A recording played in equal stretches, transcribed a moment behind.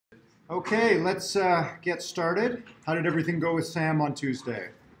Okay, let's get started. How did everything go with Sam on Tuesday?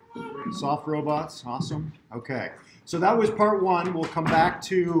 Soft robots, awesome. Okay, so that was part one. We'll come back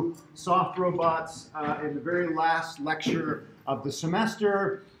to soft robots in the very last lecture of the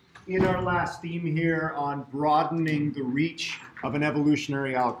semester in our last theme here on broadening the reach of an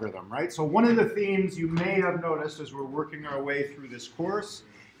evolutionary algorithm, right? So one of the themes you may have noticed as we're working our way through this course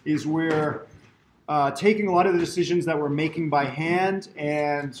is we're taking a lot of the decisions that we're making by hand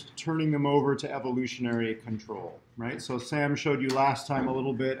and turning them over to evolutionary control, right? So Sam showed you last time a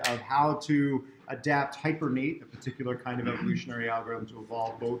little bit of how to adapt HyperNeat, a particular kind of evolutionary algorithm to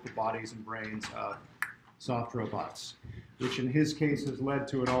evolve both the bodies and brains of soft robots, which in his case has led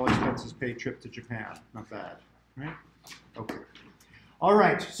to an all-expenses-paid trip to Japan. Not bad, right? Okay. All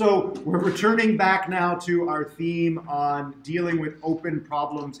right, so we're returning back now to our theme on dealing with open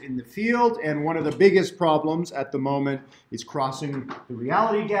problems in the field, and one of the biggest problems at the moment is crossing the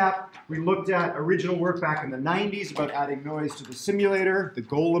reality gap. We looked at original work back in the 90s about adding noise to the simulator, the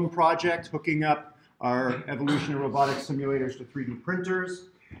Golem project, hooking up our evolutionary robotics simulators to 3D printers.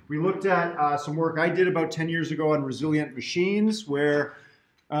 We looked at some work I did about 10 years ago on resilient machines, where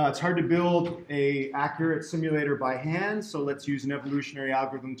it's hard to build an accurate simulator by hand, so let's use an evolutionary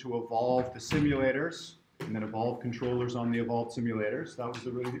algorithm to evolve the simulators and then evolve controllers on the evolved simulators. That was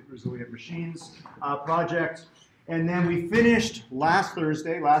the resilient machines project. And then we finished last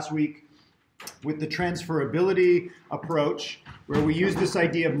week, with the transferability approach, where we use this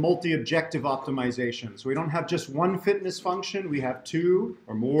idea of multi-objective optimization. So we don't have just one fitness function, we have two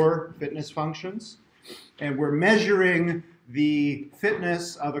or more fitness functions. And we're measuring the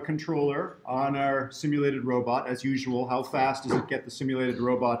fitness of a controller on our simulated robot, as usual. How fast does it get the simulated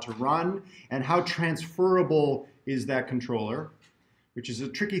robot to run? And how transferable is that controller? Which is a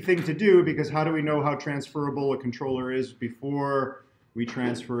tricky thing to do, because how do we know how transferable a controller is before we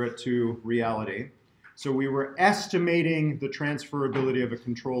transfer it to reality? So we were estimating the transferability of a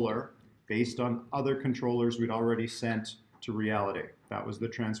controller based on other controllers we'd already sent to reality. That was the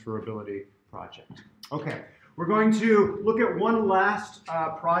transferability project. Okay. We're going to look at one last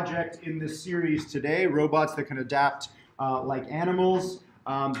project in this series today, robots that can adapt like animals.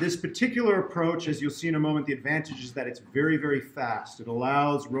 This particular approach, as you'll see in a moment, the advantage is that it's very, very fast. It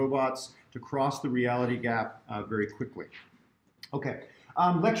allows robots to cross the reality gap very quickly. Okay,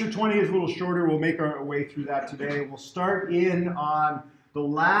 lecture 20 is a little shorter. We'll make our way through that today. We'll start in on the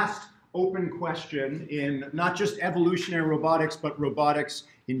last open question in not just evolutionary robotics, but robotics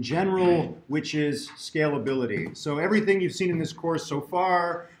in general, which is scalability. So everything you've seen in this course so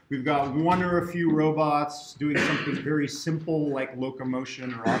far, we've got one or a few robots doing something very simple like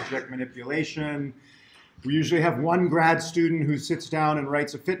locomotion or object manipulation. We usually have one grad student who sits down and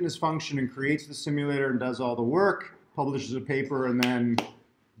writes a fitness function and creates the simulator and does all the work, publishes a paper, and then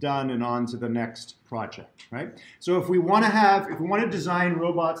done and on to the next project, right? So if we want to design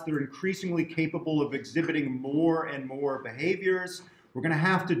robots that are increasingly capable of exhibiting more and more behaviors, we're going to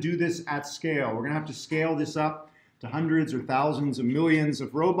have to do this at scale. We're going to have to scale this up to hundreds or thousands of millions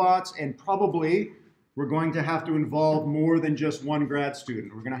of robots, and probably we're going to have to involve more than just one grad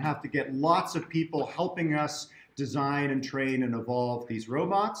student. We're going to have to get lots of people helping us design and train and evolve these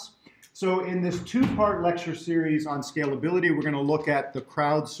robots. So in this two-part lecture series on scalability, we're going to look at the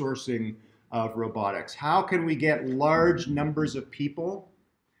crowdsourcing of robotics. How can we get large numbers of people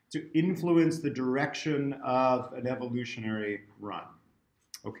to influence the direction of an evolutionary run?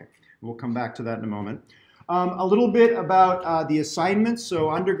 Okay, we'll come back to that in a moment. A little bit about the assignments. So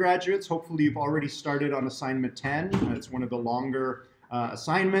undergraduates, hopefully you've already started on assignment 10. It's one of the longer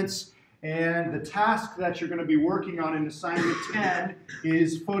assignments. And the task that you're going to be working on in assignment 10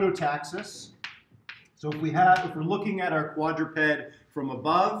 is phototaxis. So if we're looking at our quadruped from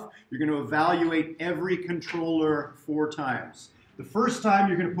above, you're going to evaluate every controller 4 times. The first time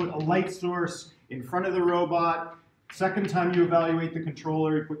you're going to put a light source in front of the robot. Second time you evaluate the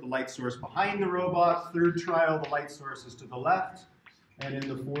controller, you put the light source behind the robot. Third trial, the light source is to the left. And in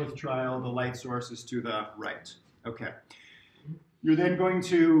the fourth trial, the light source is to the right. Okay. You're then going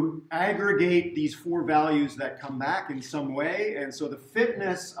to aggregate these 4 values that come back in some way. And so the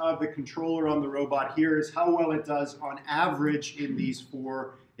fitness of the controller on the robot here is how well it does on average in these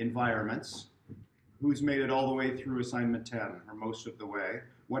 4 environments. Who's made it all the way through assignment 10, or most of the way?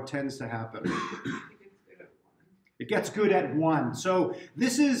 What tends to happen? It gets good at 1. So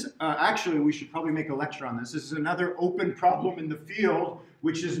this is, actually, we should probably make a lecture on this. This is another open problem in the field,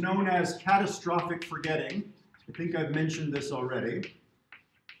 which is known as catastrophic forgetting. I think I've mentioned this already.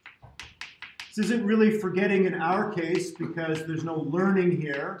 This isn't really forgetting in our case because there's no learning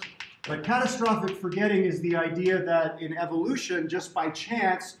here, but catastrophic forgetting is the idea that in evolution, just by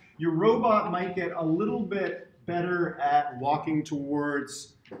chance, your robot might get a little bit better at walking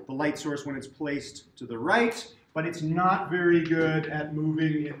towards the light source when it's placed to the right, but it's not very good at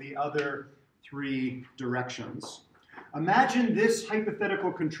moving in the other 3 directions. Imagine this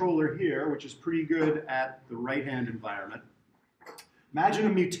hypothetical controller here, which is pretty good at the right-hand environment. Imagine a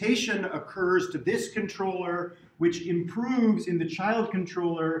mutation occurs to this controller, which improves in the child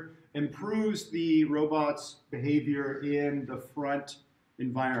controller, improves the robot's behavior in the front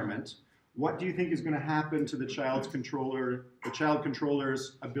environment. What do you think is going to happen to the child controller's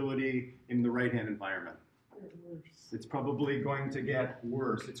ability in the right-hand environment? It's probably going to get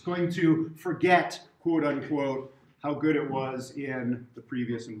worse. It's going to forget, quote unquote, how good it was in the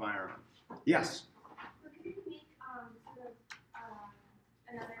previous environment. Yes? So could you make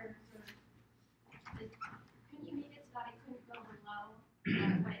another couldn't you make it so that it couldn't go below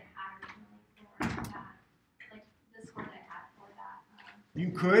what it had originally for that, like the score that it had for that? You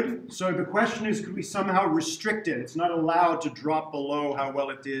could. So the question is, could we somehow restrict it? It's not allowed to drop below how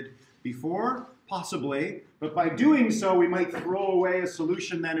well it did before. Possibly, but by doing so, we might throw away a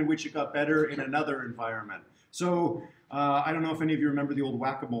solution then in which it got better in another environment. So I don't know if any of you remember the old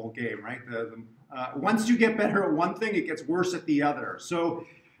whack-a-mole game, right? Once you get better at one thing, it gets worse at the other. So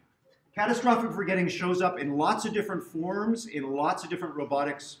catastrophic forgetting shows up in lots of different forms, in lots of different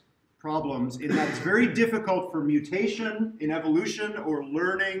robotics problems, in that it's very difficult for mutation in evolution or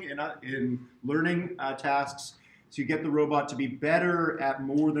learning in learning tasks to get the robot to be better at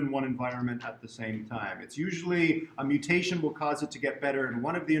more than one environment at the same time. It's usually a mutation will cause it to get better in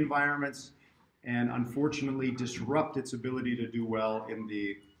one of the environments and unfortunately disrupt its ability to do well in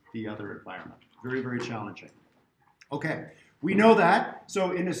the other environment. Very, very challenging. Okay, we know that.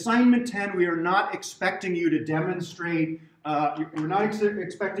 So in assignment 10, we are not expecting you to demonstrate,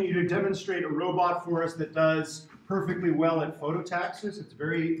 expecting you to demonstrate a robot for us that does perfectly well at phototaxis. It's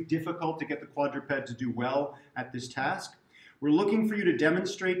very difficult to get the quadruped to do well at this task. We're looking for you to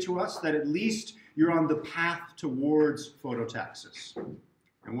demonstrate to us that at least you're on the path towards phototaxis.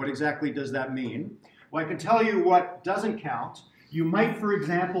 And what exactly does that mean? Well, I can tell you what doesn't count. You might, for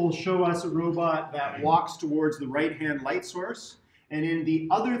example, show us a robot that walks towards the right-hand light source, and in the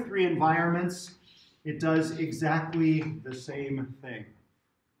other 3 environments, it does exactly the same thing.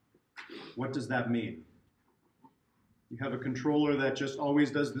 What does that mean? You have a controller that just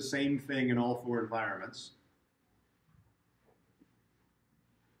always does the same thing in all 4 environments.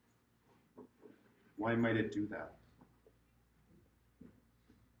 Why might it do that?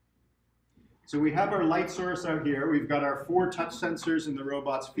 So we have our light source out here. We've got our 4 touch sensors in the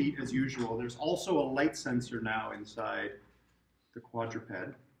robot's feet as usual. There's also a light sensor now inside the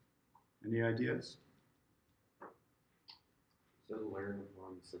quadruped. Any ideas? So learn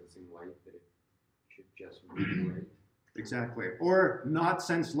upon sensing light that it should just move right. Exactly. Or not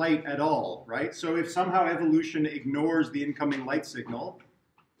sense light at all, right? So if somehow evolution ignores the incoming light signal,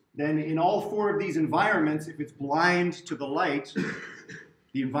 then in all 4 of these environments, if it's blind to the light,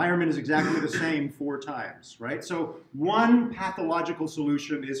 the environment is exactly the same 4 times, right? So one pathological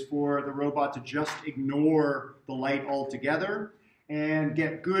solution is for the robot to just ignore the light altogether and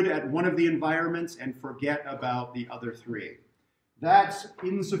get good at one of the environments and forget about the other 3. That's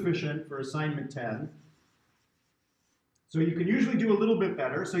insufficient for assignment 10. So you can usually do a little bit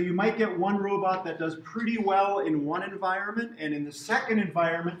better. So you might get one robot that does pretty well in one environment, and in the second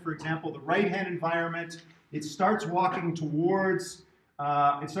environment, for example, the right-hand environment, it starts walking towards,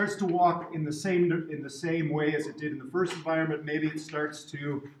 it starts to walk in the same way as it did in the first environment. Maybe it starts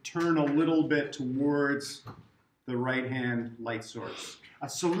to turn a little bit towards the right-hand light source. A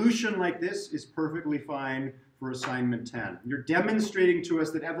solution like this is perfectly fine for assignment 10. You're demonstrating to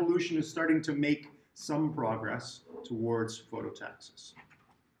us that evolution is starting to make some progress towards phototaxis.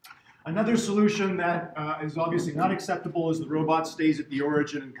 Another solution that is obviously not acceptable is the robot stays at the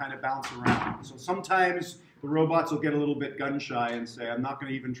origin and kind of bounce around. So sometimes the robots will get a little bit gun-shy and say, I'm not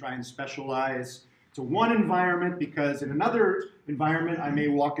going to even try and specialize to one environment because in another environment I may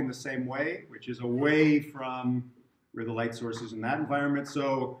walk in the same way, which is away from where the light source is in that environment.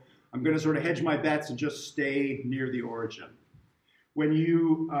 So I'm going to sort of hedge my bets and just stay near the origin. When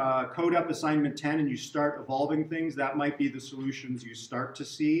you code up assignment 10 and you start evolving things, that might be the solutions you start to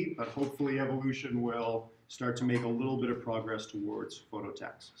see, but hopefully evolution will start to make a little bit of progress towards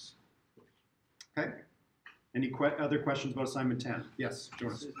phototaxis. Okay? Any other questions about assignment 10? Yes,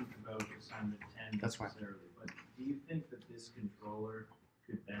 Jonas? This isn't about assignment 10 necessarily, but do you think that this controller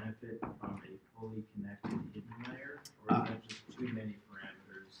could benefit from a fully connected hidden layer, or is that just too many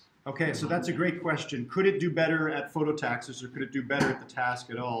parameters? Okay, so that's a great question. Could it do better at phototaxis, or could it do better at the task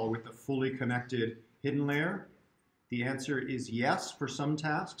at all with a fully connected hidden layer? The answer is yes for some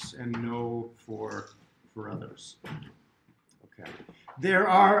tasks and no for others. Okay. There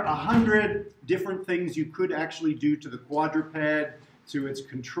are 100 different things you could actually do to the quadruped, to its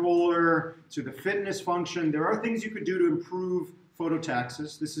controller, to the fitness function. There are things you could do to improve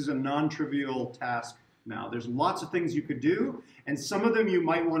phototaxis. This is a non-trivial task now. There's lots of things you could do, and some of them you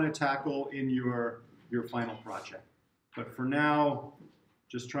might want to tackle in your final project. But for now,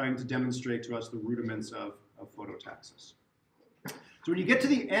 just trying to demonstrate to us the rudiments of phototaxis. So when you get to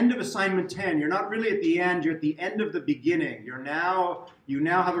the end of assignment 10, you're not really at the end, you're at the end of the beginning. You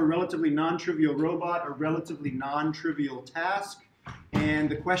now have a relatively non-trivial robot, a relatively non-trivial task, and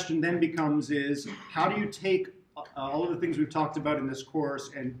the question then becomes is, how do you take all of the things we've talked about in this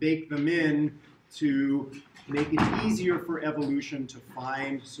course and bake them in to make it easier for evolution to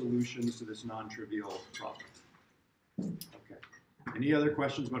find solutions to this non-trivial problem? Okay. Any other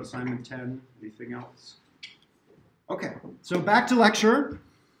questions about assignment 10? Anything else? Okay, so back to lecture.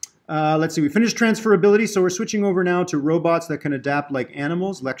 Let's see, we finished transferability, so we're switching over now to robots that can adapt like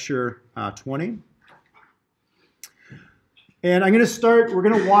animals, lecture 20. And I'm going to start, we're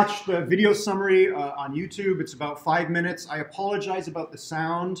going to watch the video summary on YouTube. It's about 5 minutes. I apologize about the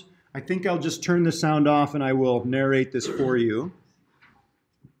sound. I think I'll just turn the sound off and I will narrate this for you.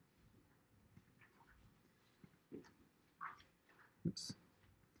 Oops.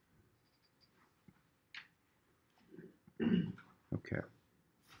 Okay.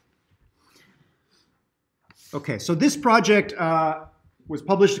 Okay, so this project was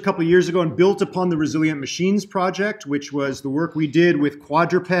published a couple years ago and built upon the Resilient Machines project, which was the work we did with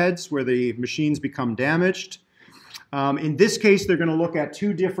quadrupeds where the machines become damaged. In this case, they're going to look at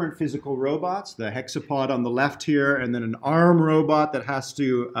two different physical robots, the hexapod on the left here, and then an arm robot that has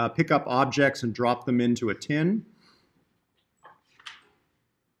to pick up objects and drop them into a tin.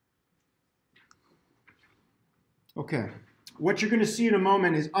 Okay. What you're going to see in a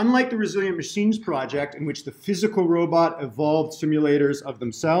moment is, unlike the Resilient Machines project, in which the physical robot evolved simulators of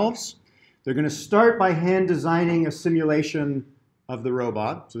themselves, they're going to start by hand designing a simulation of the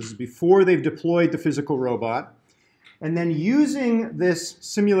robot. So this is before they've deployed the physical robot. And then using this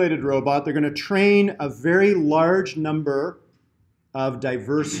simulated robot, they're going to train a very large number of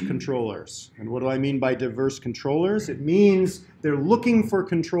diverse controllers. And what do I mean by diverse controllers? It means they're looking for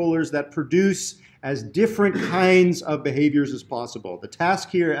controllers that produce as different kinds of behaviors as possible. The task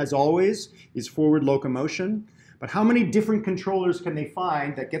here, as always, is forward locomotion. But how many different controllers can they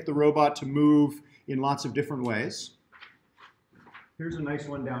find that get the robot to move in lots of different ways? Here's a nice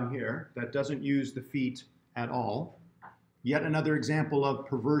one down here that doesn't use the feet at all. Yet another example of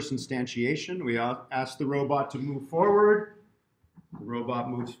perverse instantiation. We ask the robot to move forward. The robot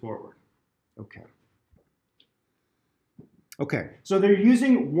moves forward. Okay. Okay, so they're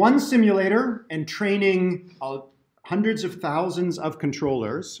using one simulator and training hundreds of thousands of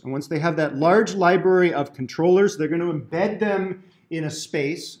controllers. And once they have that large library of controllers, they're going to embed them in a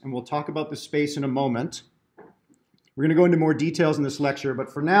space. And we'll talk about the space in a moment. We're going to go into more details in this lecture.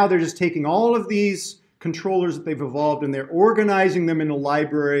 But for now, they're just taking all of these controllers that they've evolved and they're organizing them in a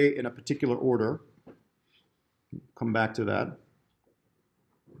library in a particular order. Come back to that.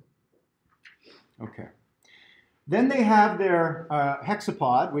 Okay. Then they have their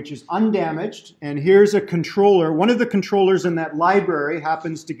hexapod, which is undamaged, and here's a controller. One of the controllers in that library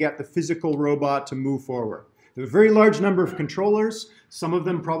happens to get the physical robot to move forward. There's a very large number of controllers. Some of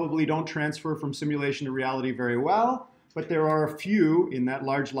them probably don't transfer from simulation to reality very well, but there are a few in that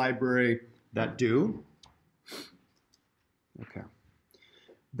large library that do. Okay.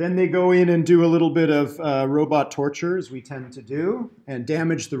 Then they go in and do a little bit of robot torture, as we tend to do, and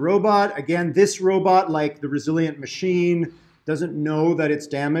damage the robot. Again, this robot, like the Resilient Machine, doesn't know that it's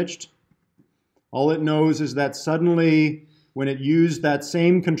damaged. All it knows is that suddenly, when it used that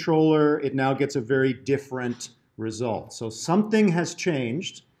same controller, it now gets a very different result. So something has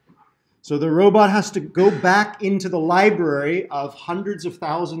changed. So the robot has to go back into the library of hundreds of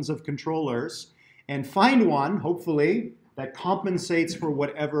thousands of controllers and find one, hopefully, that compensates for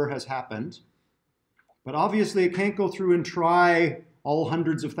whatever has happened. But obviously, it can't go through and try all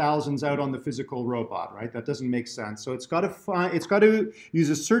hundreds of thousands out on the physical robot, right? That doesn't make sense. So it's got to use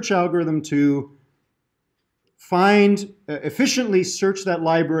a search algorithm to efficiently search that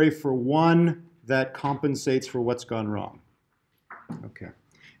library for one that compensates for what's gone wrong. Okay.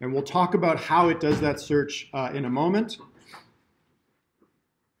 And we'll talk about how it does that search in a moment.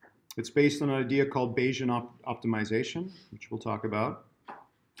 It's based on an idea called Bayesian optimization, which we'll talk about.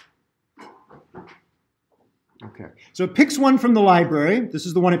 Okay, so it picks one from the library. This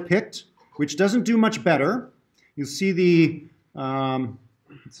is the one it picked, which doesn't do much better. You'll see the,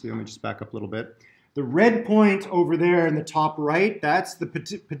 let's see, let me just back up a little bit. The red point over there in the top right, that's the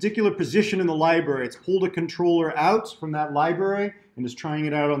particular position in the library. It's pulled a controller out from that library and is trying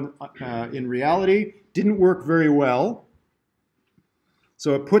it out on, in reality. Didn't work very well.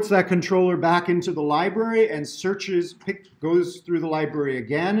 So it puts that controller back into the library and goes through the library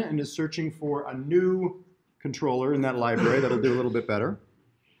again and is searching for a new controller in that library that'll do a little bit better.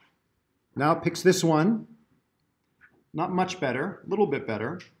 Now it picks this one. Not much better, a little bit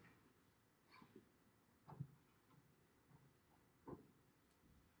better.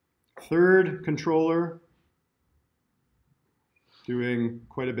 Third controller, doing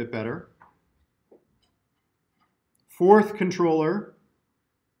quite a bit better. Fourth controller,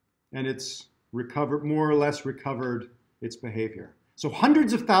 and it's recovered, more or less recovered its behavior. So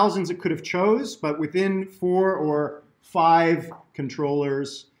hundreds of thousands it could have chose, but within 4 or 5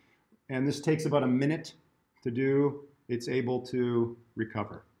 controllers, and this takes about a minute to do, it's able to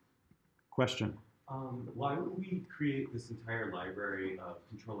recover. Question? Why would we create this entire library of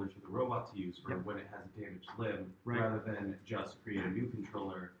controllers for the robot to use for when it has a damaged limb, rather than just create a new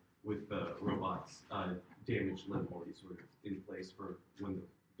controller with the robot's damaged limb already sort of in place for when the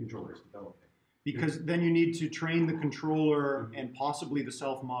controller is developing? Because then you need to train the controller and possibly the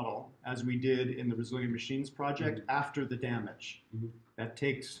self-model, as we did in the Resilient Machines project, after the damage. That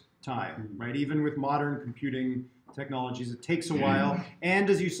takes time, right? Even with modern computing technologies, it takes a while. And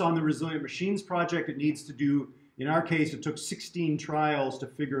as you saw in the Resilient Machines project, it needs to do, in our case, it took 16 trials to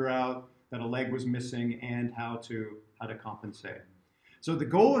figure out that a leg was missing and how to compensate. So the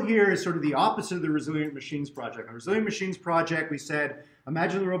goal here is sort of the opposite of the Resilient Machines project. The Resilient Machines project, we said,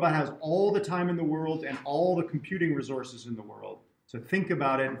 imagine the robot has all the time in the world and all the computing resources in the world to think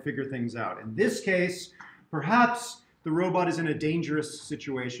about it and figure things out. In this case, perhaps the robot is in a dangerous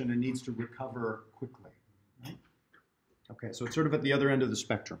situation and needs to recover quickly. Okay, so it's sort of at the other end of the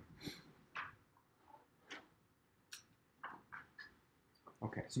spectrum.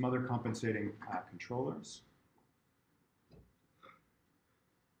 Okay, some other compensating controllers.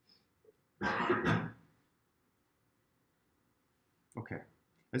 Okay,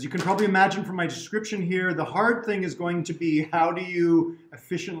 as you can probably imagine from my description here, the hard thing is going to be how do you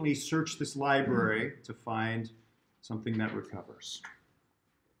efficiently search this library to find something that recovers.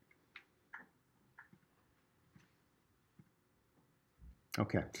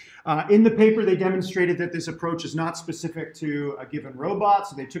 Okay. In the paper, they demonstrated that this approach is not specific to a given robot.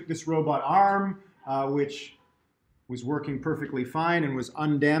 So they took this robot arm, which was working perfectly fine and was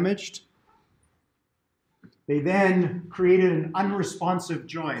undamaged. They then created an unresponsive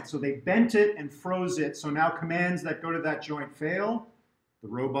joint. So they bent it and froze it. So now commands that go to that joint fail. The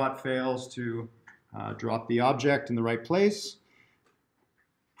robot fails to drop the object in the right place.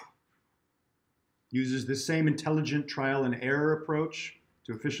 Uses the same intelligent trial and error approach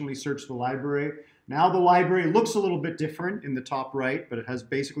to efficiently search the library. Now the library looks a little bit different in the top right, but it has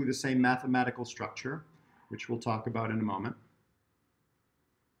basically the same mathematical structure, which we'll talk about in a moment.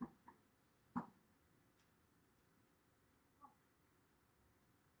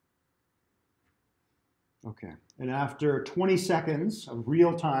 Okay, and after 20 seconds of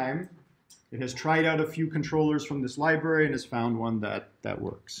real time, it has tried out a few controllers from this library and has found one that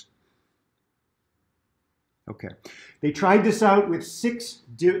works. Okay, they tried this out with 6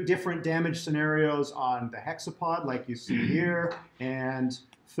 different damage scenarios on the hexapod, like you see here, and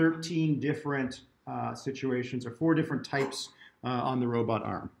 13 different situations, or 4 different types on the robot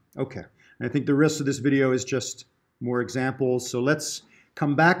arm. Okay, and I think the rest of this video is just more examples. So let's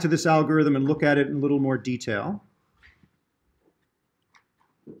come back to this algorithm and look at it in a little more detail.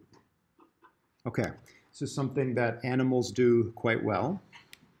 Okay, this is something that animals do quite well.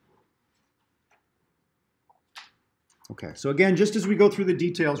 Okay, so again, just as we go through the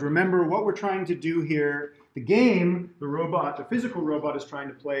details, remember what we're trying to do here. The game, the robot, the physical robot is trying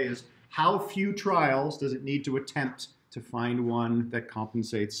to play is how few trials does it need to attempt to find one that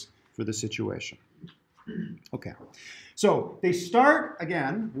compensates for the situation. Okay, so they start,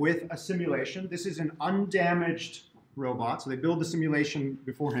 again, with a simulation. This is an undamaged robot, so they build the simulation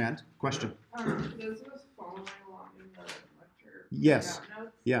beforehand. Question? This was following along in the lecture. Yes,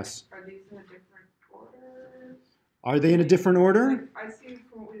 notes. yes. Are these in a different order? Are they in a different order? I see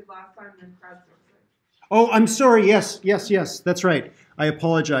from what we did last time in crowdsourcing. Oh, I'm sorry. Yes, that's right. I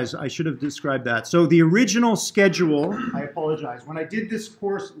apologize. I should have described that. So the original schedule, I apologize. When I did this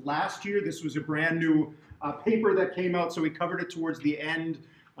course last year, this was a brand new paper that came out, so we covered it towards the end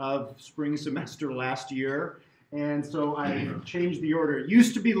of spring semester last year. And so I changed the order. It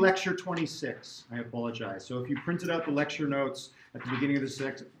used to be lecture 26. I apologize. So if you printed out the lecture notes at the beginning of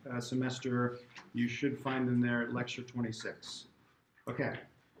the semester, you should find them there at lecture 26. Okay.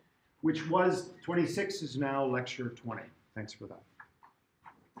 which was 26 is now lecture 20. Thanks for that.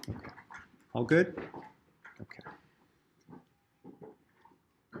 Okay. All good? Okay.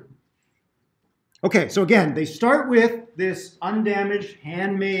 Okay, so again, they start with this undamaged,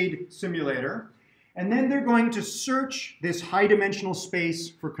 handmade simulator, and then they're going to search this high-dimensional space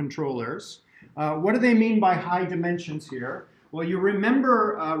for controllers. What do they mean by high dimensions here? Well, you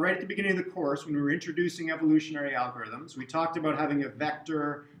remember right at the beginning of the course when we were introducing evolutionary algorithms, we talked about having a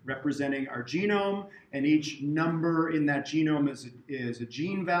vector representing our genome, and each number in that genome is a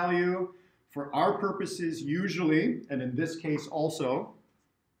gene value. For our purposes, usually, and in this case also,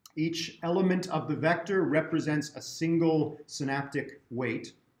 each element of the vector represents a single synaptic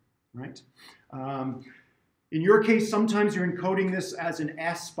weight, right? In your case, sometimes you're encoding this as an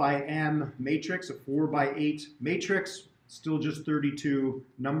S by M matrix, a 4 by 8 matrix, still just 32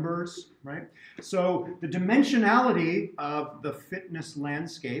 numbers, right? So the dimensionality of the fitness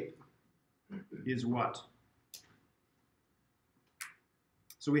landscape is what?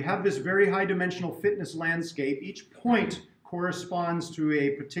 So we have this very high dimensional fitness landscape. Each point corresponds to a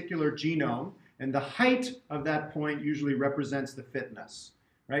particular genome, and the height of that point usually represents the fitness,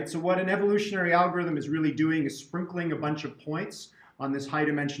 right? So what an evolutionary algorithm is really doing is sprinkling a bunch of points on this high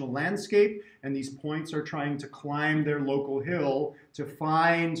dimensional landscape, and these points are trying to climb their local hill to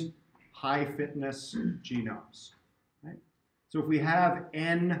find high fitness genomes, right? So if we have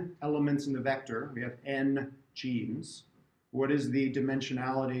n elements in the vector, we have n genes, what is the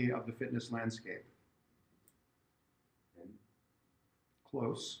dimensionality of the fitness landscape?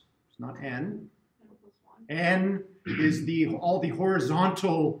 Close. It's not n. N is all the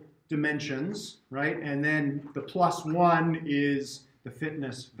horizontal dimensions, right? And then the +1 is the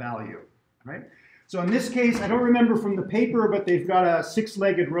fitness value, right? So in this case, I don't remember from the paper, but they've got a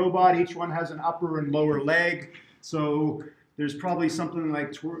 6-legged robot. Each one has an upper and lower leg. So there's probably something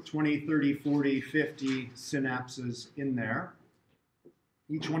like 20, 30, 40, 50 synapses in there.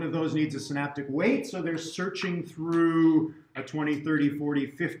 Each one of those needs a synaptic weight, so they're searching through a 20, 30, 40,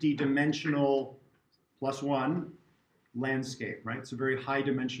 50 dimensional +1 landscape, right? It's a very high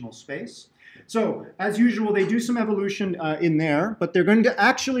dimensional space. So as usual, they do some evolution in there, but they're going to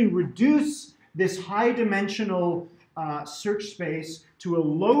actually reduce this high dimensional search space to a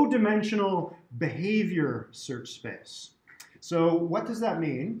low dimensional behavior search space. So what does that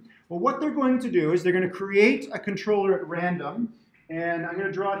mean? Well, what they're going to do is they're going to create a controller at random, and I'm going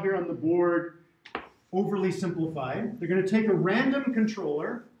to draw it here on the board, overly simplified. They're going to take a random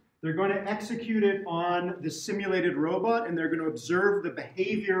controller, they're going to execute it on the simulated robot, and they're going to observe the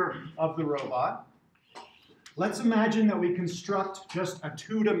behavior of the robot. Let's imagine that we construct just a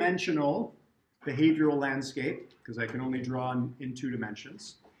 2-dimensional behavioral landscape, because I can only draw in 2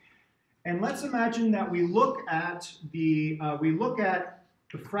 dimensions. And let's imagine that we look at the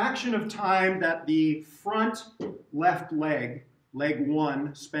fraction of time that the front left leg, leg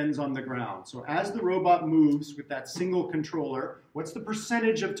 1, spends on the ground. So as the robot moves with that single controller, what's the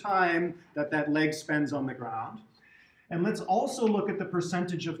percentage of time that that leg spends on the ground? And let's also look at the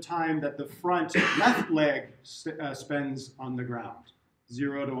percentage of time that the front left leg spends on the ground,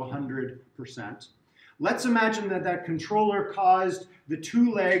 0 to 100%. Let's imagine that that controller caused the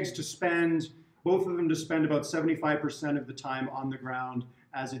 2 legs to spend, both of them to spend about 75% of the time on the ground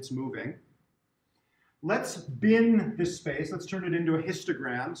as it's moving. Let's bin this space. Let's turn it into a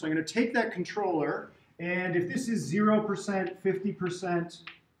histogram. So I'm going to take that controller, and if this is 0%, 50%,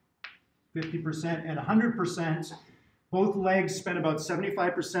 50%, and 100%, both legs spend about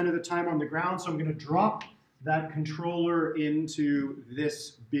 75% of the time on the ground. So I'm going to drop that controller into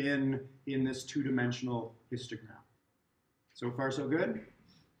this bin in this 2-dimensional histogram. So far, so good?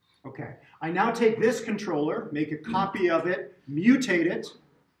 Okay. I now take this controller, make a copy of it, mutate it,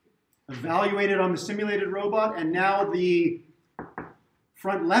 evaluate it on the simulated robot, and now the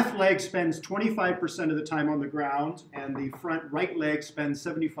front left leg spends 25% of the time on the ground, and the front right leg spends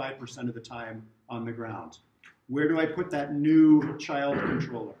 75% of the time on the ground. Where do I put that new child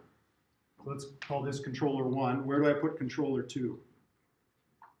controller? Let's call this controller 1. Where do I put controller 2?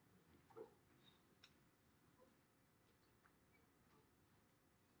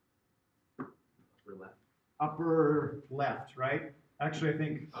 Upper left. Upper left, right? Actually, I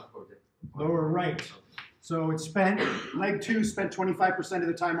think lower right. So it spent, leg 2 spent 25% of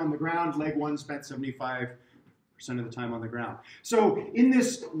the time on the ground, leg 1 spent 75% of the time on the ground. So in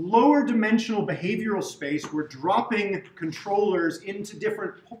this lower dimensional behavioral space, we're dropping controllers into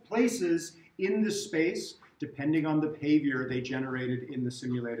different places in the space, depending on the behavior they generated in the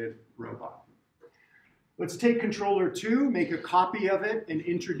simulated robot. Let's take controller 2, make a copy of it, and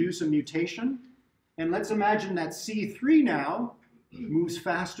introduce a mutation. And let's imagine that C3 now moves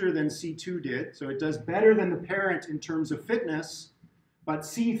faster than C2 did, so it does better than the parent in terms of fitness, but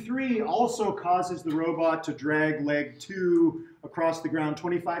C3 also causes the robot to drag leg 2 across the ground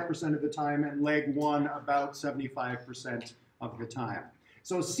 25% of the time and leg 1 about 75% of the time.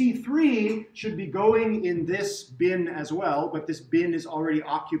 So C3 should be going in this bin as well, but this bin is already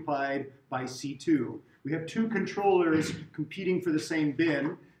occupied by C2. We have two controllers competing for the same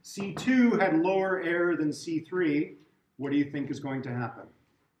bin. C2 had lower error than C3. What do you think is going to happen?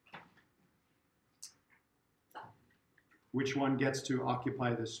 Which one gets to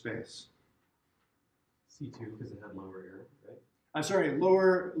occupy this space? C2 because it had lower error, right? I'm sorry,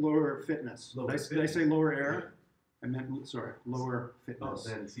 lower fitness. Lower Did I say lower error? I meant, sorry, lower fitness. Oh,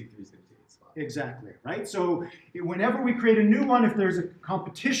 then C3 is going to take its spot. Exactly, right? So whenever we create a new one, if there's a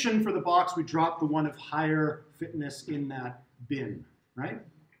competition for the box, we drop the one of higher fitness in that bin, right?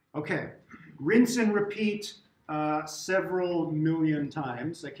 Okay, rinse and repeat several million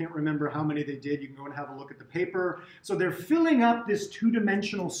times. I can't remember how many they did. You can go and have a look at the paper. So they're filling up this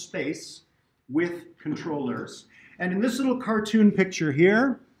two-dimensional space with controllers. And in this little cartoon picture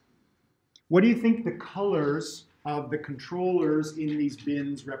here, what do you think the colors of the controllers in these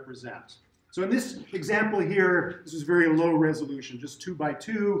bins represent? So in this example here, this is very low resolution, just 2 by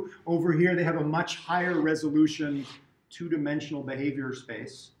 2. Over here, they have a much higher resolution two-dimensional behavior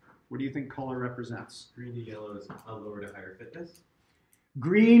space. What do you think color represents? Green to yellow is lower to higher fitness.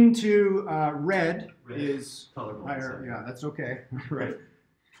 Green to red is Colorblind, higher. sorry. Yeah, that's okay. Right.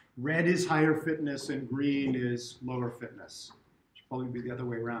 Red is higher fitness and green is lower fitness. Should probably be the other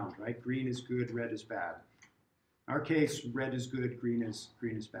way around, right? Green is good, red is bad. In our case, red is good, green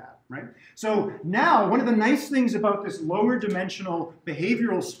is bad, right? So now, one of the nice things about this lower dimensional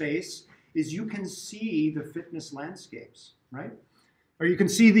behavioral space is you can see the fitness landscapes, right? Or you can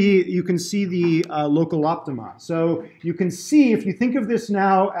see the local optima. So you can see, if you think of this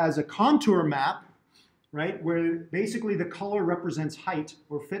now as a contour map, right, where basically the color represents height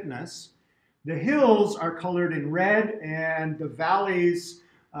or fitness, the hills are colored in red and the valleys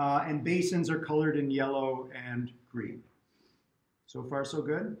and basins are colored in yellow and green. So far, so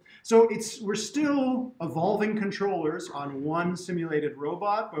good. So we're still evolving controllers on one simulated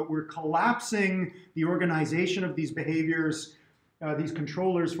robot, but we're collapsing the organization of these behaviors, these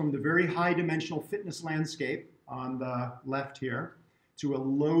controllers, from the very high dimensional fitness landscape on the left here to a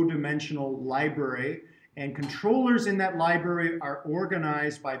low dimensional library. And controllers in that library are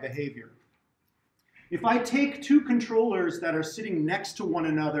organized by behavior. If I take two controllers that are sitting next to one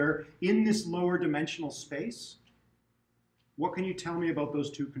another in this lower dimensional space, what can you tell me about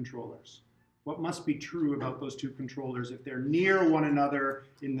those two controllers? What must be true about those two controllers if they're near one another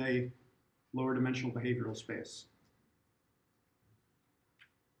in the lower dimensional behavioral space?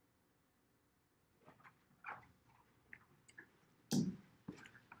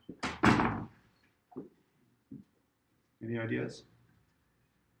 Any ideas?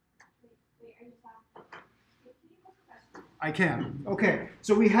 Wait, are you asking? Can you ask a question? I can. Okay,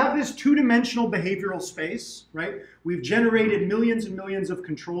 so we have this two-dimensional behavioral space, right? We've generated millions and millions of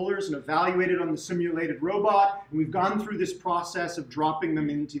controllers and evaluated on the simulated robot, and we've gone through this process of dropping them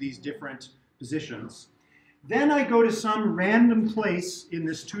into these different positions. Then I go to some random place in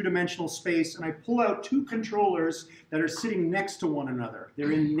this two-dimensional space, and I pull out two controllers that are sitting next to one another.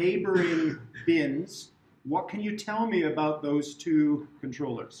 They're in neighboring bins. What can you tell me about those two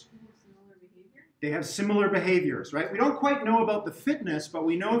controllers? Similar behavior? They have similar behaviors, right? We don't quite know about the fitness, but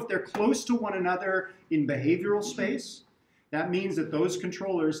we know if they're close to one another in behavioral space, that means that those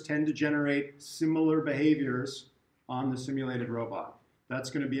controllers tend to generate similar behaviors on the simulated robot. That's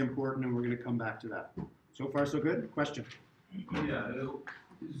going to be important, and we're going to come back to that. So far, so good? Question? Yeah,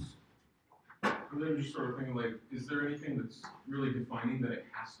 I'm just sort of thinking, like, is there anything that's really defining that it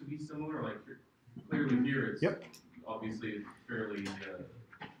has to be similar? Like, clearly here, it's obviously a fairly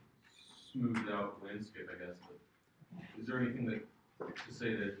smoothed out landscape, I guess. But is there anything that to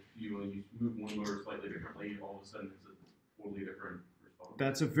say that you move one motor slightly differently, all of a sudden it's a totally different response?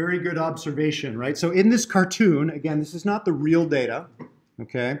 That's a very good observation, right? So in this cartoon, again, this is not the real data.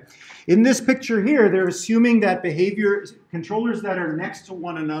 Okay. In this picture here, they're assuming that behavior controllers that are next to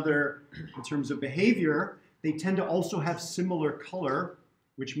one another in terms of behavior, they tend to also have similar color,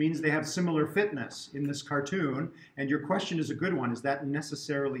 which means they have similar fitness in this cartoon. And your question is a good one. Is that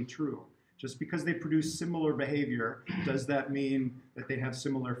necessarily true? Just because they produce similar behavior, does that mean that they have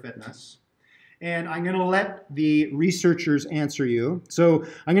similar fitness? And I'm going to let the researchers answer you. So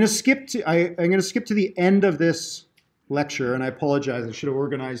I'm going to skip to the end of this lecture, and I apologize, I should have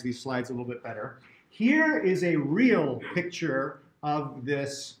organized these slides a little bit better. Here is a real picture of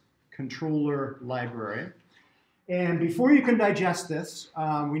this controller library. And before you can digest this,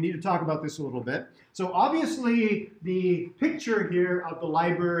 we need to talk about this a little bit. So obviously, the picture here of the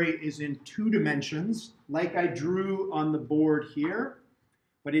library is in 2 dimensions, like I drew on the board here,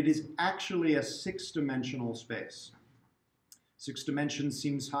 but it is actually a 6-dimensional space. 6 dimensions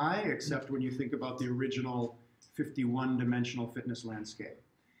seems high, except when you think about the original 51-dimensional fitness landscape.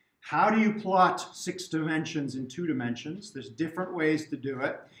 How do you plot 6 dimensions in 2 dimensions? There's different ways to do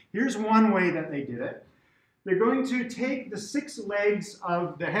it. Here's one way that they did it. They're going to take the 6 legs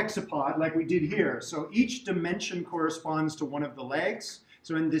of the hexapod like we did here. So each dimension corresponds to one of the legs.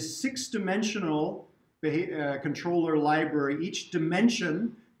 So in this 6-dimensional controller library, each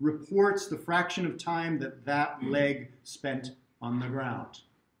dimension reports the fraction of time that that leg spent on the ground.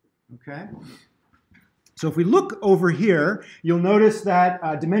 Okay? So if we look over here, you'll notice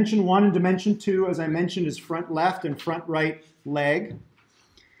that dimension 1 and dimension 2, as I mentioned, is front left and front right leg.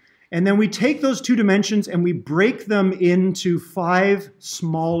 And then we take those 2 dimensions and we break them into 5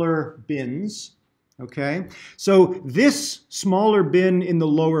 smaller bins. Okay? So this smaller bin in the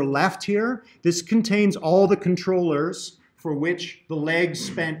lower left here, this contains all the controllers for which the legs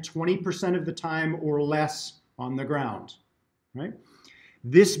spent 20% of the time or less on the ground. Right?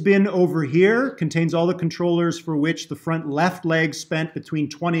 This bin over here contains all the controllers for which the front left leg spent between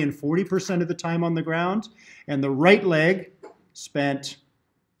 20 and 40% of the time on the ground, and the right leg spent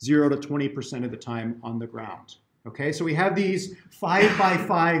 0 to 20% of the time on the ground. Okay, so we have these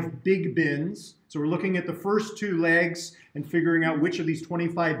 5x5 big bins. So we're looking at the first 2 legs and figuring out which of these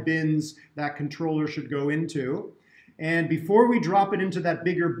 25 bins that controller should go into. And before we drop it into that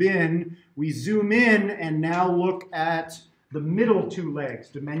bigger bin, we zoom in and now look at the middle 2 legs,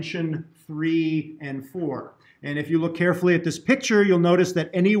 dimension 3 and 4. And if you look carefully at this picture, you'll notice that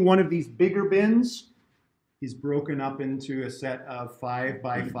any one of these bigger bins is broken up into a set of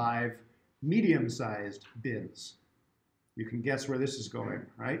 5x5 medium-sized bins. You can guess where this is going,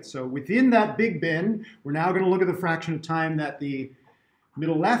 right? So within that big bin, we're now going to look at the fraction of time that the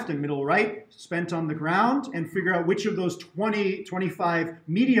middle left and middle right spent on the ground and figure out which of those 25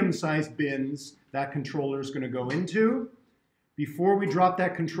 medium-sized bins that controller is going to go into. Before we drop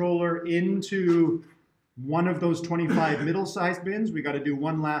that controller into one of those 25 middle-sized bins, we got to do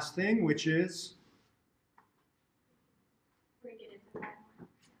one last thing, which is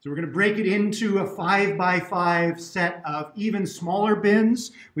so we're going to break it into a 5x5 set of even smaller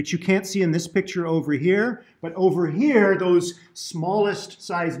bins, which you can't see in this picture over here. But over here, those smallest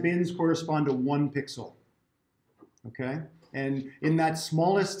size bins correspond to 1 pixel. Okay? And in that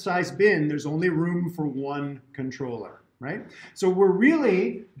smallest size bin, there's only room for 1 controller, right? So we're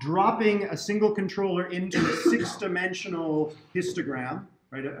really dropping a single controller into a 6-dimensional histogram,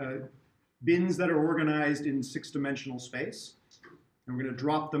 right? Bins that are organized in 6-dimensional space. And we're going to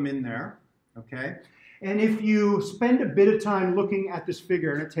drop them in there, okay? And if you spend a bit of time looking at this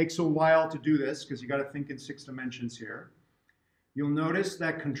figure, and it takes a while to do this because you got to think in 6 dimensions here, you'll notice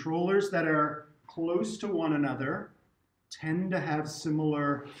that controllers that are close to one another tend to have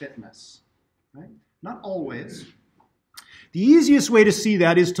similar fitness, right? Not always. The easiest way to see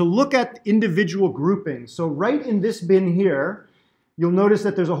that is to look at individual groupings. So right in this bin here, you'll notice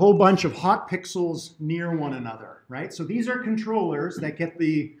that there's a whole bunch of hot pixels near one another, right? So these are controllers that get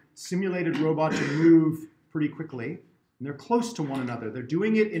the simulated robot to move pretty quickly, and they're close to one another. They're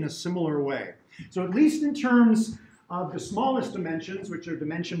doing it in a similar way. So at least in terms of the smallest dimensions, which are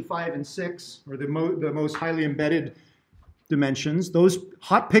dimension 5 and 6, or the most highly embedded dimensions, those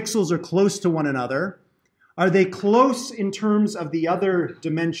hot pixels are close to one another. Are they close in terms of the other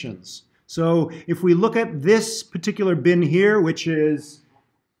dimensions? So if we look at this particular bin here, which is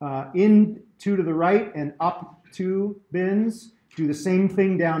in 2 to the right and up 2 bins, do the same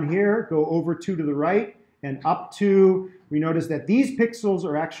thing down here, go over 2 to the right and up 2. We notice that these pixels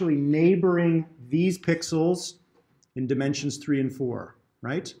are actually neighboring these pixels in dimensions 3 and 4,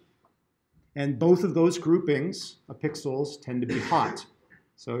 right? And both of those groupings of pixels tend to be hot.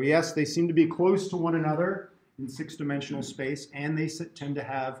 So yes, they seem to be close to one another in 6-dimensional space, and they tend to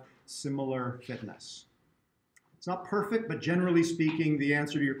have similar fitness. It's not perfect, but generally speaking, the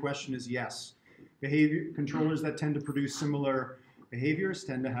answer to your question is yes. Controllers that tend to produce similar behaviors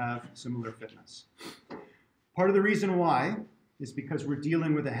tend to have similar fitness. Part of the reason why is because we're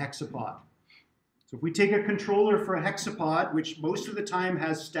dealing with a hexapod. So if we take a controller for a hexapod, which most of the time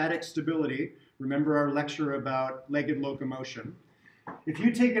has static stability, remember our lecture about legged locomotion, if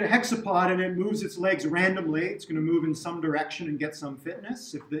you take a hexapod and it moves its legs randomly, it's going to move in some direction and get some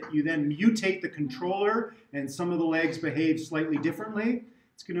fitness. If you then mutate the controller and some of the legs behave slightly differently,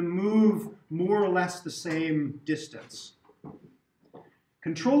 it's going to move more or less the same distance.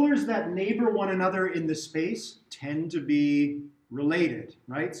 Controllers that neighbor one another in the space tend to be related,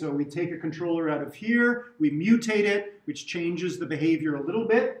 right? So we take a controller out of here, we mutate it, which changes the behavior a little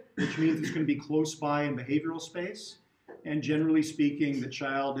bit, which means it's going to be close by in behavioral space. And generally speaking, the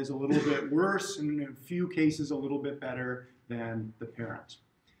child is a little bit worse, and in a few cases a little bit better than the parent.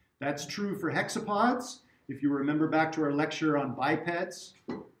 That's true for hexapods. If you remember back to our lecture on bipeds,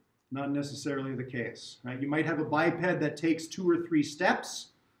 not necessarily the case, right? You might have a biped that takes 2 or 3 steps,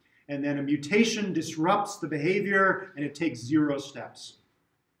 and then a mutation disrupts the behavior, and it takes 0 steps.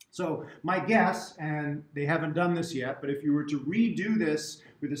 So my guess, and they haven't done this yet, but if you were to redo this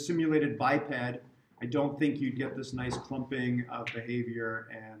with a simulated biped, I don't think you'd get this nice clumping of behavior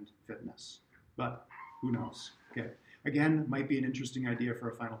and fitness. But who knows? Okay. Again, might be an interesting idea for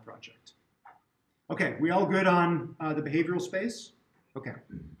a final project. Okay, we all good on the behavioral space? Okay.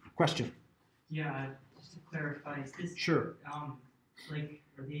 Question? Yeah, just to clarify, is this Sure. like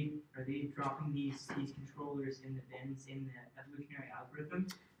are they dropping these controllers in the bins in the evolutionary algorithm,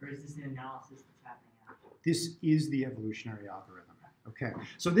 or is this an analysis that's happening after? This is the evolutionary algorithm. Okay,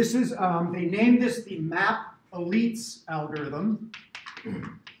 so this is, they named this the map elites algorithm.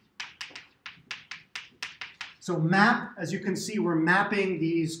 So map, as you can see, we're mapping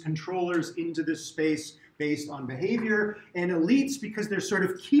these controllers into this space based on behavior, and elites because they're sort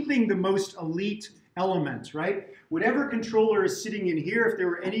of keeping the most elite element, right? Whatever controller is sitting in here, if there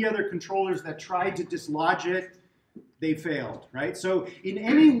were any other controllers that tried to dislodge it, they failed, right? So in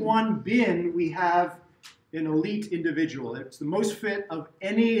any one bin, we have an elite individual. It's the most fit of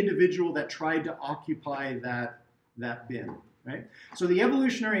any individual that tried to occupy that bin, right? So the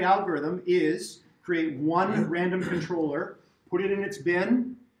evolutionary algorithm is create one random controller, put it in its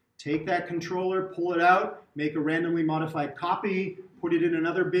bin, take that controller, pull it out, make a randomly modified copy, put it in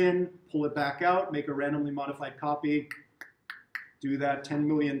another bin, pull it back out, make a randomly modified copy, do that 10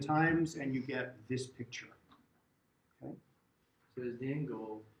 million times, and you get this picture. Okay? So is the end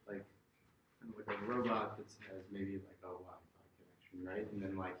goal like a robot that has maybe like a Wi-Fi connection, right? And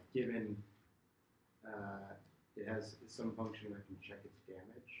then like given it has some function that can check its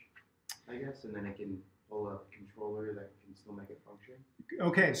damage, I guess, and then it can pull a controller that can still make it function.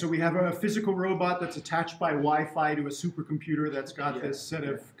 Okay, so we have a physical robot that's attached by Wi-Fi to a supercomputer that's got this set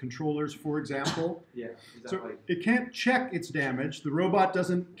of controllers, for example. Yeah. Is that So like it can't check its damage. The robot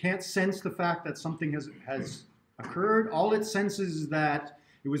can't sense the fact that something has occurred. All it senses is that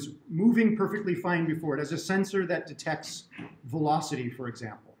it was moving perfectly fine before. It has a sensor that detects velocity, for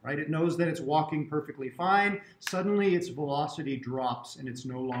example, right? It knows that it's walking perfectly fine. Suddenly its velocity drops and it's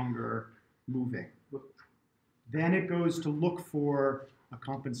no longer moving. Then it goes to look for a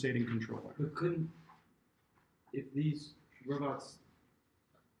compensating controller. But if these robots,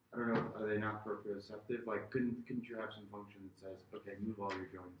 I don't know, are they not proprioceptive? Like, couldn't you have some function that says, okay, move all your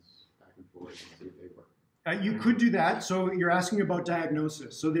joints back and forth and see if they work? You could do that. So you're asking about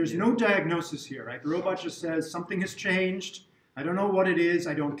diagnosis. So there's no diagnosis here, right? The robot just says something has changed. I don't know what it is.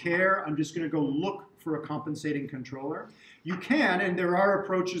 I don't care. I'm just going to go look for a compensating controller. You can, and there are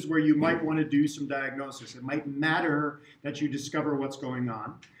approaches where you might want to do some diagnosis. It might matter that you discover what's going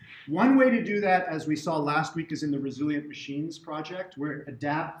on. One way to do that, as we saw last week, is in the Resilient Machines project, where it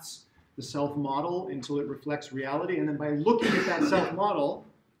adapts the self-model until it reflects reality. And then by looking at that self-model,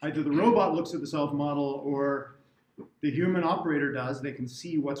 either the robot looks at the self-model or the human operator does, they can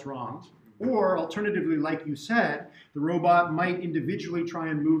see what's wrong. Or alternatively, like you said, the robot might individually try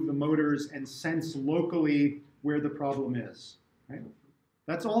and move the motors and sense locally where the problem is. Right?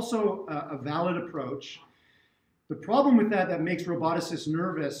 That's also a valid approach. The problem with that makes roboticists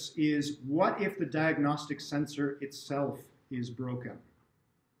nervous is what if the diagnostic sensor itself is broken?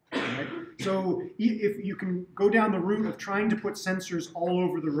 Right? So if you can go down the route of trying to put sensors all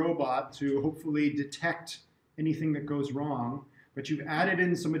over the robot to hopefully detect anything that goes wrong, but you've added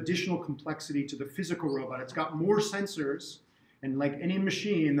in some additional complexity to the physical robot. It's got more sensors, and like any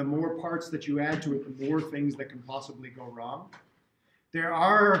machine, the more parts that you add to it, the more things that can possibly go wrong. There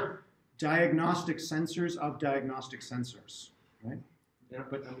are diagnostic sensors of diagnostic sensors, right? Yeah,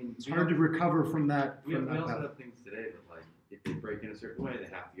 but I mean, It's hard to recover from that. We also have things today that, like, if they break in a certain way,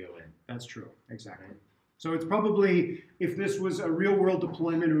 they have to go in. That's true, exactly. Right? So it's probably, if this was a real-world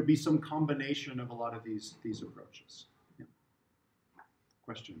deployment, it would be some combination of a lot of these approaches. Yeah.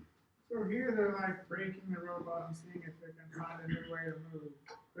 Question? So here they're like breaking the robot and seeing if they can find a new way to move.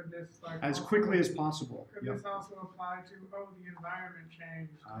 Could this like as quickly as possible? Could this also apply to the environment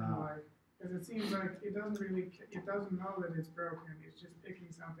changed and like because it seems like it doesn't know that it's broken. It's just picking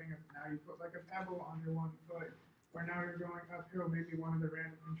something up. Now you put like a pebble under one foot, where now you're going uphill. Maybe one of the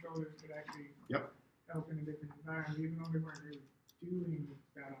random controllers could actually help in a different environment, even though they weren't really doing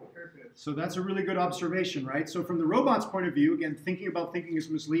that on purpose. So that's a really good observation, right? So from the robot's point of view, again, thinking about thinking is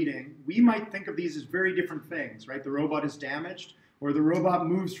misleading. We might think of these as very different things, right? The robot is damaged, or the robot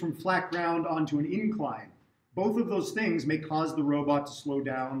moves from flat ground onto an incline. Both of those things may cause the robot to slow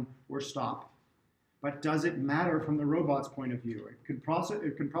down or stop. But does it matter from the robot's point of view? It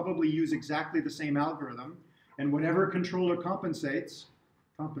can probably use exactly the same algorithm, and whatever controller compensates.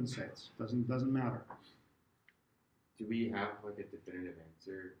 Doesn't matter. Do we have like a definitive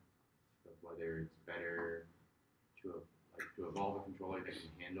answer of whether it's better to evolve a controller that can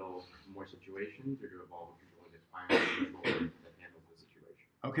handle more situations, or to evolve a controller that's finally a controller that handles the situation?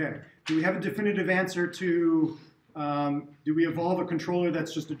 Okay. Do we have a definitive answer to? Do we evolve a controller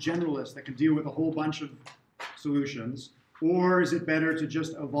that's just a generalist that can deal with a whole bunch of solutions, or is it better to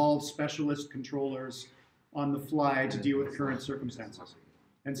just evolve specialist controllers on the fly to deal with current circumstances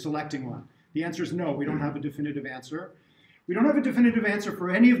and selecting one? The answer is no, we don't have a definitive answer. We don't have a definitive answer for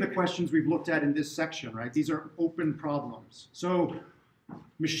any of the questions we've looked at in this section, right? These are open problems. So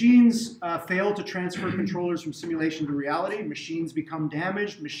machines fail to transfer controllers from simulation to reality. Machines become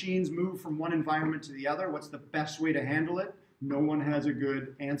damaged. Machines move from one environment to the other. What's the best way to handle it? No one has a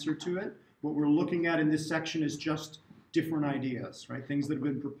good answer to it. What we're looking at in this section is just different ideas, right? Things that have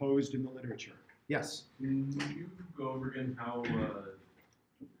been proposed in the literature. Yes? Can you go over again how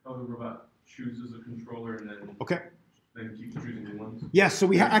the robot chooses a controller and then keeps choosing new ones? Yes, so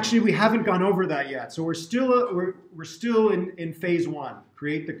we haven't gone over that yet. So we're still in phase one.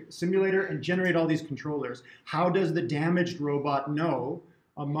 Create the simulator and generate all these controllers. How does the damaged robot know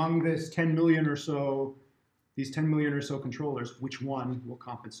among these 10 million or so controllers which one will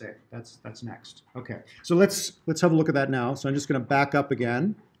compensate? That's next. Okay, so let's have a look at that now. So I'm just going to back up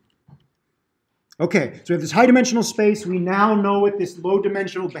again. Okay, so we have this high-dimensional space. We now know what this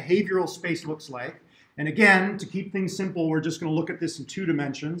low-dimensional behavioral space looks like. And again, to keep things simple, we're just going to look at this in 2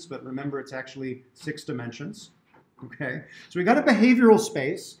 dimensions, but remember it's actually 6 dimensions. Okay, so we got a behavioral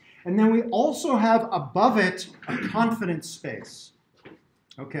space, and then we also have above it a confidence space.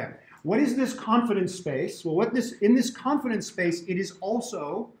 Okay, what is this confidence space? Well, in this confidence space, it is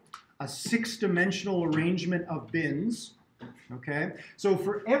also a 6-dimensional arrangement of bins. Okay, so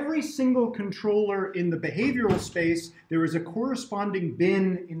for every single controller in the behavioral space, there is a corresponding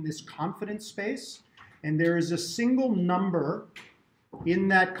bin in this confidence space, and there is a single number in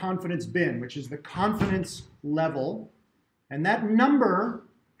that confidence bin, which is the confidence level, and that number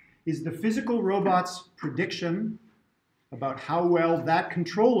is the physical robot's prediction about how well that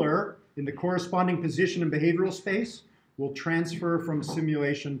controller in the corresponding position in behavioral space will transfer from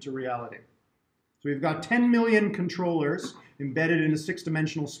simulation to reality. So we've got 10 million controllers embedded in a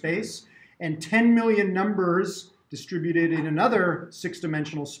 6-dimensional space, and 10 million numbers distributed in another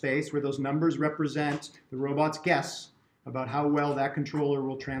 6-dimensional space where those numbers represent the robot's guess about how well that controller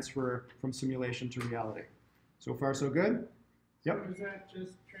will transfer from simulation to reality. So far, so good? Yep. So is that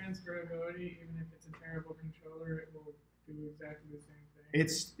just transferability? Even if it's a terrible controller, it will do exactly the same thing?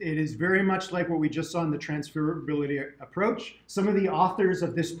 It is very much like what we just saw in the transferability approach. Some of the authors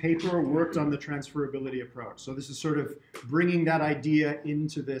of this paper worked on the transferability approach. So this is sort of bringing that idea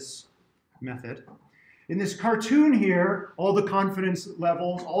into this method. In this cartoon here, all the confidence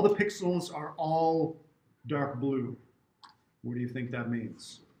levels, all the pixels are all dark blue. What do you think that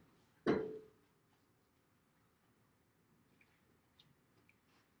means?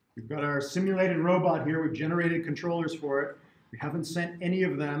 We've got our simulated robot here. We've generated controllers for it. We haven't sent any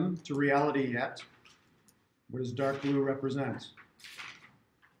of them to reality yet. What does dark blue represent?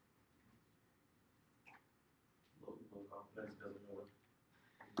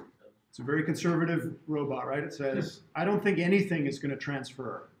 It's a very conservative robot, right? It says, I don't think anything is going to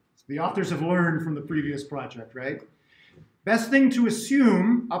transfer. So the authors have learned from the previous project, right? Best thing to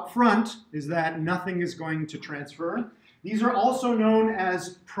assume up front is that nothing is going to transfer. These are also known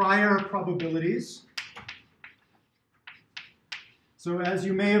as prior probabilities. So as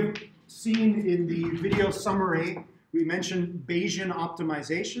you may have seen in the video summary, we mentioned Bayesian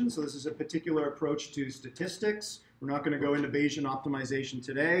optimization. So this is a particular approach to statistics. We're not going to go into Bayesian optimization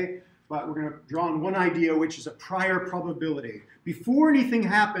today, but we're going to draw on one idea, which is a prior probability. Before anything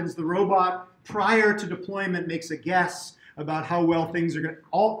happens, the robot, prior to deployment, makes a guess about how well things are going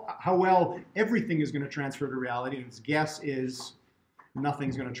to, how well everything is going to transfer to reality, and its guess is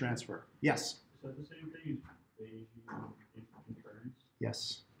nothing's going to transfer. Yes? Is that the same thing as Bayesian concurrence?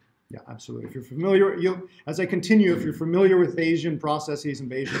 Yes. Yeah, absolutely. If you're familiar, as I continue, if you're familiar with Bayesian processes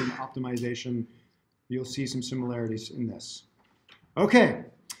and Bayesian optimization, you'll see some similarities in this. Okay,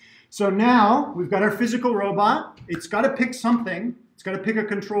 so now we've got our physical robot. It's got to pick something. It's got to pick a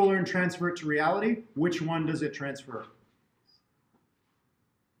controller and transfer it to reality. Which one does it transfer?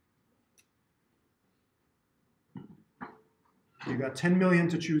 You got 10 million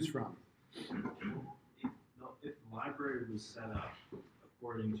to choose from. If the library was set up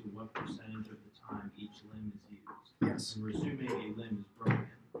according to what percentage of the time each limb is used, Yes. and we're assuming a limb is broken,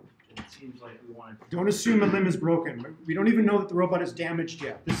 it seems like we want to... Don't assume a limb is broken. We don't even know that the robot is damaged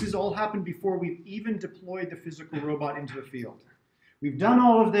yet. This has all happened before we've even deployed the physical robot into the field. We've done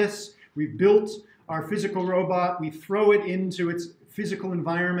all of this. We've built our physical robot. We throw it into its physical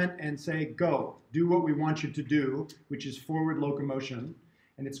environment and say, go, do what we want you to do, which is forward locomotion.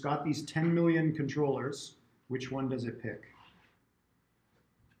 And it's got these 10 million controllers. Which one does it pick?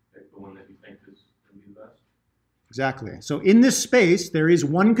 Pick the one that you think is going to be the best. Exactly. So in this space, there is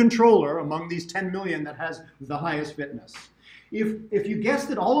one controller among these 10 million that has the highest fitness. If you guess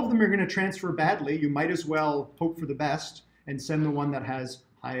that all of them are going to transfer badly, you might as well hope for the best and send the one that has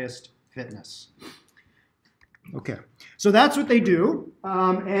highest fitness. Okay, so that's what they do.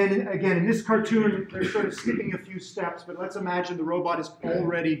 And again, in this cartoon, they're sort of skipping a few steps, but let's imagine the robot is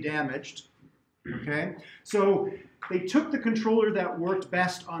already damaged. Okay, so they took the controller that worked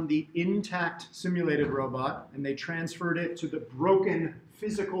best on the intact simulated robot, and they transferred it to the broken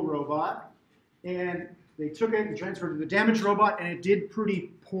physical robot. And they took it and transferred it to the damaged robot, and it did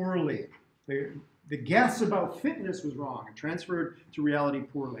pretty poorly. The guess about fitness was wrong. It transferred to reality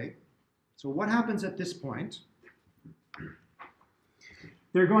poorly. So what happens at this point?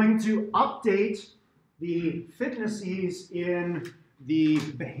 They're going to update the fitnesses in the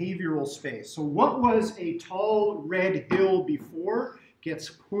behavioral space. So what was a tall red hill before gets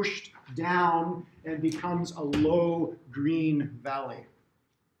pushed down and becomes a low green valley.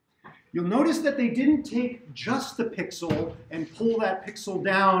 You'll notice that they didn't take just the pixel and pull that pixel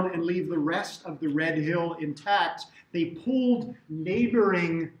down and leave the rest of the red hill intact. They pulled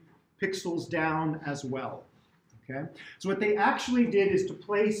neighboring pixels down as well. Okay? So what they actually did is to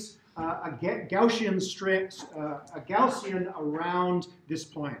place a Gaussian around this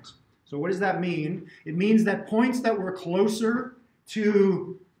point. So what does that mean? It means that points that were closer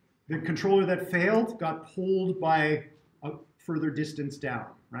to the controller that failed got pulled by a further distance down,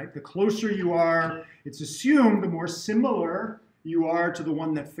 right? The closer you are, it's assumed the more similar you are to the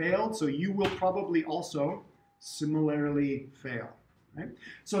one that failed, so you will probably also similarly fail, right?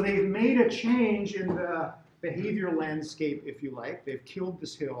 So they've made a change in the behavior landscape, if you like. They've killed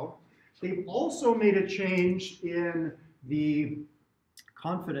this hill. They've also made a change in the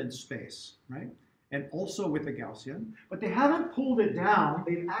confidence space, right? And also with the Gaussian. But they haven't pulled it down.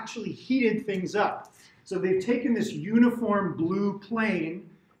 They've actually heated things up. So they've taken this uniform blue plane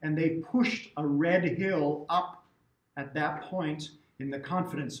and they pushed a red hill up at that point in the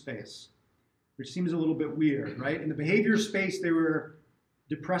confidence space, which seems a little bit weird, right? In the behavior space, they were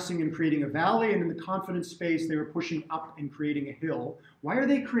depressing and creating a valley, and in the confidence space, they were pushing up and creating a hill. Why are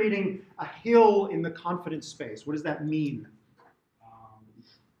they creating a hill in the confidence space? What does that mean?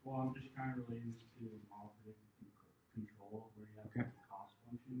 Well, I'm just kind of relating this to model predictive control, where you have the cost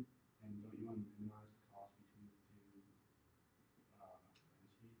function, and don't you want to minimize the cost between the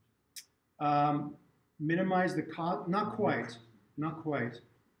two Minimize the cost? Not quite. Not quite.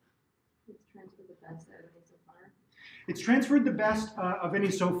 It's transferred the best out of it so far. It's transferred the best of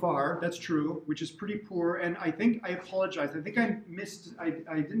any so far. That's true, which is pretty poor. And I think I apologize. I think I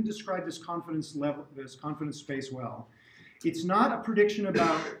didn't describe this confidence level, this confidence space well. It's not a prediction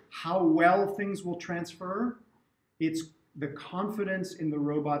about how well things will transfer. It's the confidence in the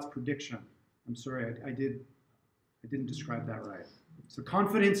robot's prediction. I'm sorry, I didn't describe that right. It's the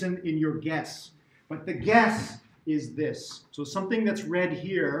confidence in your guess. But the guess is this. So something that's red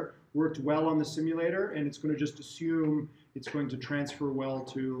here worked well on the simulator, and it's going to just assume it's going to transfer well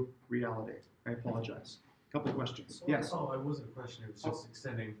to reality. I apologize. A couple questions. Yes? Oh, it wasn't a question. It was just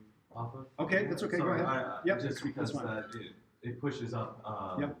extending off of. Okay, that's okay. Sorry, Go ahead. Yep, just because it pushes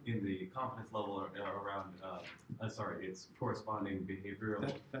up Yep. in the confidence level around, its corresponding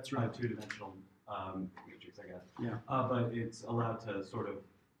behavioral That's right. two-dimensional matrix, I guess. Yeah. But it's allowed to sort of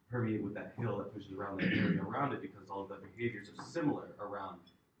permeate with that hill that pushes around that area around it because all of the behaviors are similar around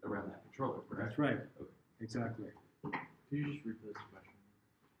that controller, correct? That's right. Okay. Exactly. Can you just repose the question?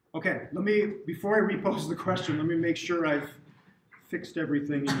 Okay, before I repose the question, let me make sure I've fixed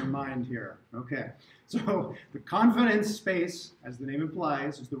everything in your mind here. Okay, so the confidence space, as the name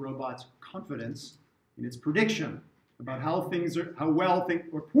implies, is the robot's confidence in its prediction about how well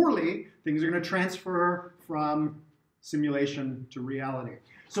or poorly things are going to transfer from simulation to reality.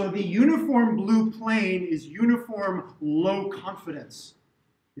 So the uniform blue plane is uniform low confidence.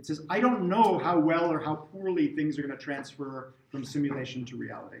 It says, I don't know how well or how poorly things are going to transfer from simulation to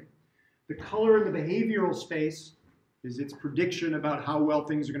reality. The color in the behavioral space is its prediction about how well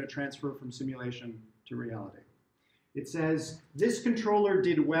things are going to transfer from simulation to reality. It says, this controller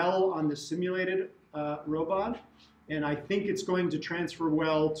did well on the simulated robot, and I think it's going to transfer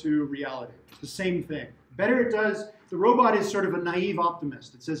well to reality. It's the same thing. Better it does, the robot is sort of a naive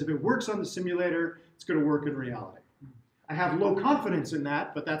optimist. It says if it works on the simulator, it's going to work in reality. I have low confidence in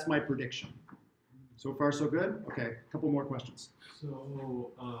that, but that's my prediction. So far, so good? Okay, a couple more questions. So,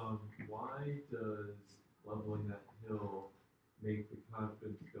 why does leveling that hill make the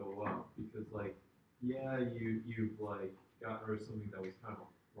confidence go up? Because, like, yeah, you've like gotten rid of something that was kind of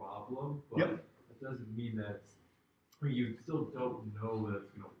a problem, but it doesn't mean that you still don't know that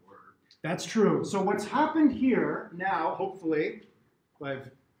it's going to work. That's true. So what's happened here now, hopefully,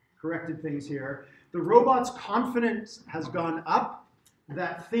 I've corrected things here, the robot's confidence has gone up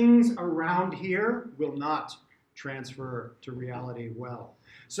that things around here will not transfer to reality well.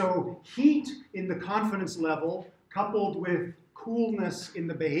 So heat in the confidence level coupled with coolness in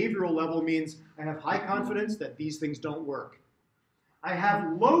the behavioral level means I have high confidence that these things don't work. I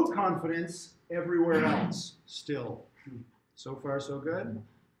have low confidence everywhere else still. So far, so good?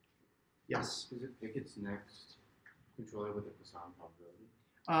 Yes? Does it pick its next controller with a Poisson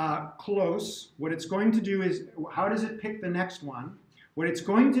probability? Close. What it's going to do is, how does it pick the next one? What it's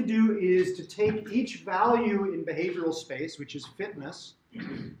going to do is to take each value in behavioral space, which is fitness,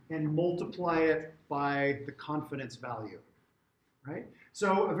 and multiply it by the confidence value, right?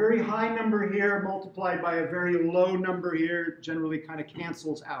 So a very high number here multiplied by a very low number here generally kind of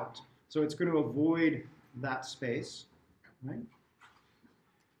cancels out. So it's going to avoid that space, right?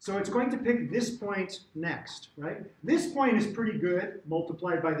 So it's going to pick this point next, right? This point is pretty good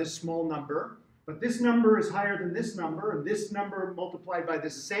multiplied by this small number, but this number is higher than this number, and this number multiplied by the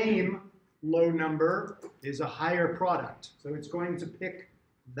same low number is a higher product. So it's going to pick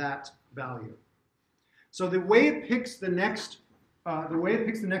that value. So the way it picks the next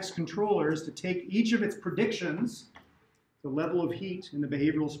controller is to take each of its predictions, the level of heat in the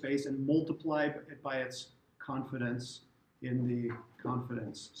behavioral space, and multiply it by its confidence in the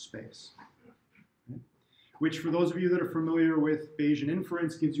confidence space. Okay? Which, for those of you that are familiar with Bayesian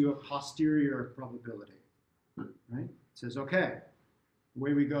inference, gives you a posterior probability. Right? It says, okay,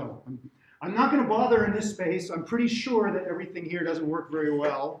 away we go. I'm not going to bother in this space. I'm pretty sure that everything here doesn't work very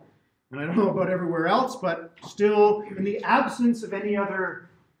well. And I don't know about everywhere else, but still, in the absence of any other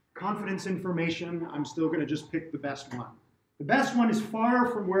confidence information, I'm still going to just pick the best one. The best one is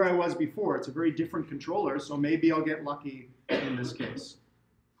far from where I was before. It's a very different controller, so maybe I'll get lucky in this case.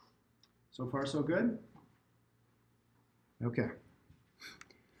 So far, so good? Okay.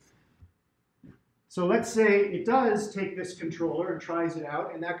 So let's say it does take this controller and tries it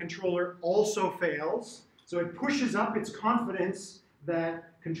out, and that controller also fails. So it pushes up its confidence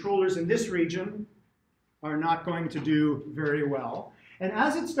that controllers in this region are not going to do very well. And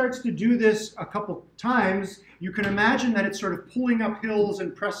as it starts to do this a couple times, you can imagine that it's sort of pulling up hills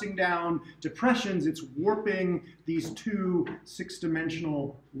and pressing down depressions. It's warping these two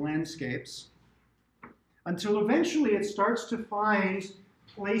six-dimensional landscapes until eventually it starts to find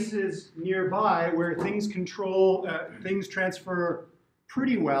places nearby where things transfer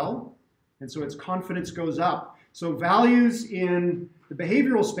pretty well, and so its confidence goes up. So values in the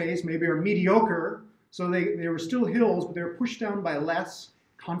behavioral space maybe are mediocre, so they were still hills, but they were pushed down by less.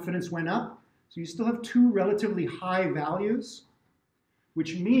 Confidence went up. So you still have two relatively high values,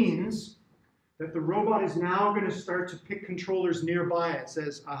 which means that the robot is now going to start to pick controllers nearby. It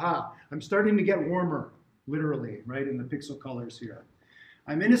says, aha, I'm starting to get warmer, literally, right, in the pixel colors here.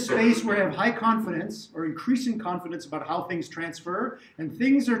 I'm in a space where I have high confidence or increasing confidence about how things transfer, and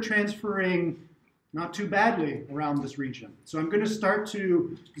things are transferring not too badly around this region. So I'm going to start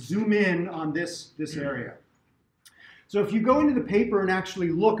to zoom in on this area. So if you go into the paper and actually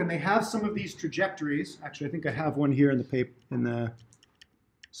look, and they have some of these trajectories. Actually, I think I have one here in the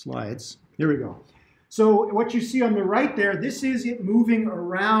slides. Here we go. So what you see on the right there, this is it moving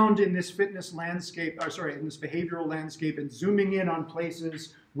around in this fitness landscape, or sorry, in this behavioral landscape, and zooming in on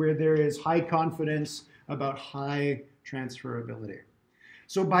places where there is high confidence about high transferability.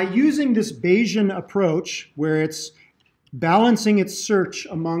 So by using this Bayesian approach, where it's balancing its search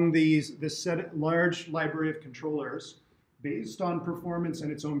among this large library of controllers based on performance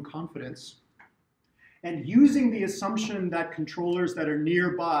and its own confidence, and using the assumption that controllers that are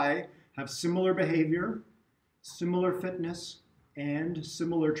nearby have similar behavior, similar fitness, and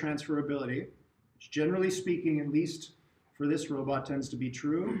similar transferability, which generally speaking, at least for this robot, tends to be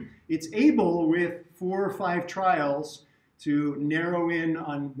true, it's able, with 4 or 5 trials, to narrow in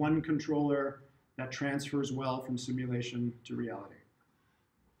on one controller that transfers well from simulation to reality.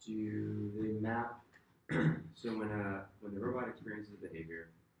 Do they map? So when the robot experiences behavior,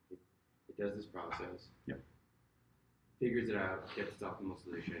 it does this process. Yep. figures it out, gets its optimal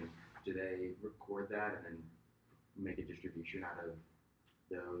solution, do they record that and then make a distribution out of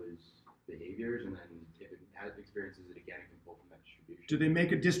those behaviors, and then if it has experiences it again, it can pull from that distribution? Do they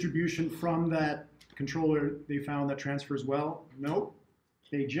make a distribution from that controller they found that transfers well? Nope.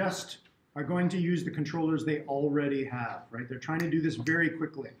 They just are going to use the controllers they already have, right? They're trying to do this very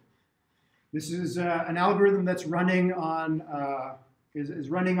quickly. This is an algorithm that's running on is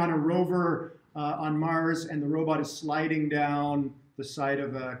running on a rover on Mars, and the robot is sliding down the side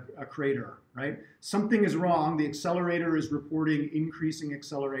of a crater, right? Something is wrong. The accelerator is reporting increasing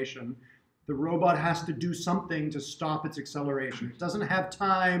acceleration. The robot has to do something to stop its acceleration. It doesn't have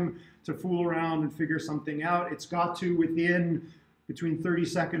time to fool around and figure something out. It's got to, within between 30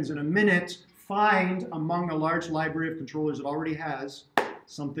 seconds and a minute, find among a large library of controllers it already has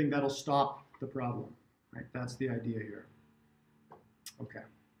something that'll stop the problem, right? That's the idea here. Okay.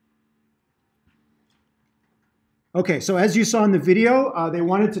 Okay, so as you saw in the video, they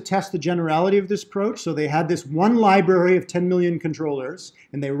wanted to test the generality of this approach. So they had this one library of 10 million controllers,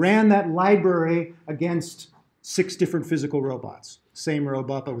 and they ran that library against 6 different physical robots. Same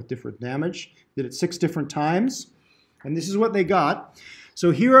robot, but with different damage. Did it 6 different times. And this is what they got.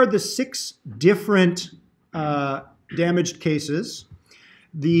 So here are the 6 different damaged cases.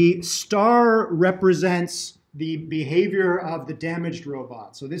 The star represents the behavior of the damaged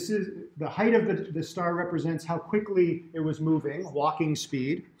robot. So this is the height of the star represents how quickly it was moving, walking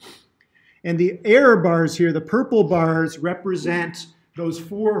speed. And the error bars here, the purple bars, represent those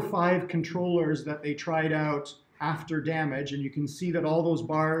 4 or 5 controllers that they tried out after damage. And you can see that all those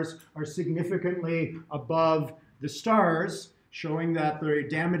bars are significantly above the stars, showing that the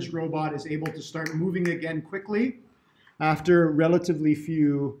damaged robot is able to start moving again quickly after relatively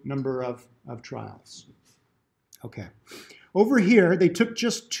few number of trials. Okay. Over here, they took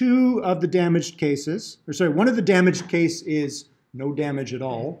just 2 of the damaged cases. Or sorry, one of the damaged case is no damage at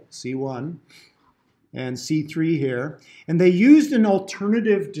all, C1, and C3 here. And they used an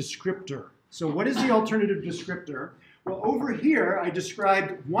alternative descriptor. So what is the alternative descriptor? Well, over here, I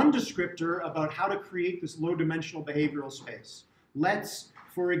described one descriptor about how to create this low-dimensional behavioral space. Let's,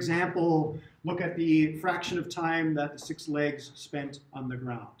 for example, look at the fraction of time that the 6 legs spent on the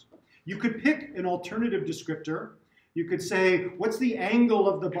ground. You could pick an alternative descriptor. You could say, what's the angle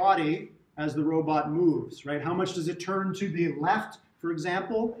of the body as the robot moves, right? How much does it turn to the left, for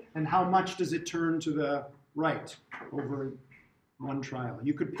example, and how much does it turn to the right over one trial?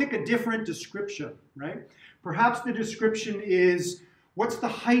 You could pick a different description, right? Perhaps the description is, what's the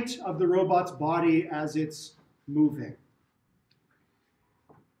height of the robot's body as it's moving?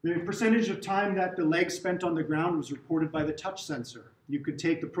 The percentage of time that the leg spent on the ground was reported by the touch sensor. You could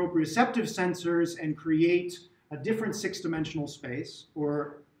take the proprioceptive sensors and create a different 6-dimensional space,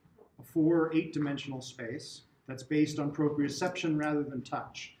 or a 4 or 8-dimensional space that's based on proprioception rather than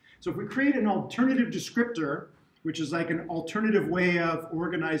touch. So if we create an alternative descriptor, which is like an alternative way of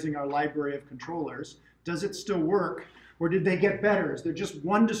organizing our library of controllers, does it still work? Or did they get better? Is there just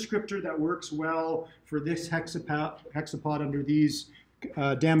one descriptor that works well for this hexapod under these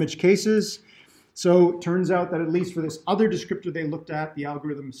damaged cases? So it turns out that at least for this other descriptor they looked at, the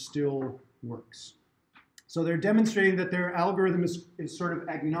algorithm still works. So they're demonstrating that their algorithm is sort of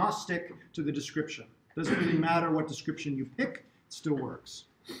agnostic to the description. Doesn't really matter what description you pick, it still works.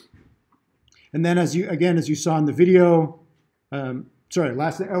 And then as you saw in the video, and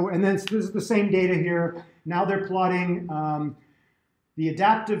then this is the same data here. Now they're plotting the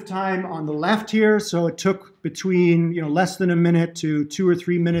adaptive time on the left here. So it took between less than a minute to 2 or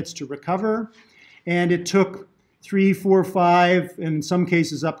 3 minutes to recover. And it took 3, 4, 5, and in some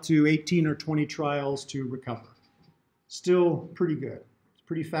cases up to 18 or 20 trials to recover. Still pretty good. It's a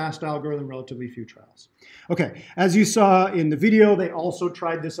pretty fast algorithm, relatively few trials. Okay, as you saw in the video, they also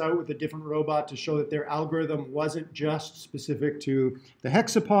tried this out with a different robot to show that their algorithm wasn't just specific to the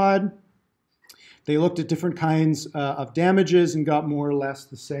hexapod. They looked at different kinds of damages and got more or less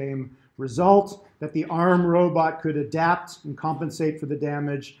the same result, that the arm robot could adapt and compensate for the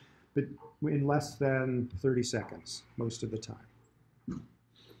damage, but in less than 30 seconds most of the time.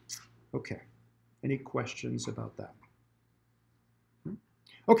 Okay, any questions about that?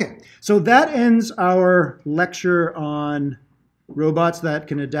 Okay, so that ends our lecture on robots that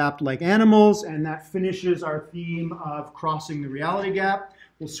can adapt like animals, and that finishes our theme of crossing the reality gap.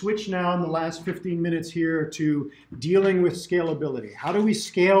 We'll switch now in the last 15 minutes here to dealing with scalability. How do we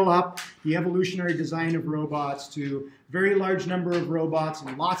scale up the evolutionary design of robots to a very large number of robots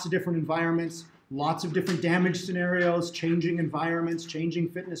in lots of different environments, lots of different damage scenarios, changing environments, changing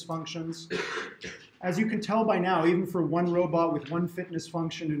fitness functions? as you can tell by now, even for one robot with one fitness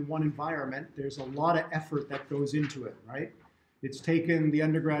function in one environment, there's a lot of effort that goes into it, right? It's taken the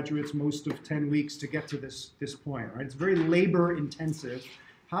undergraduates most of 10 weeks to get to this point, right? It's very labor intensive.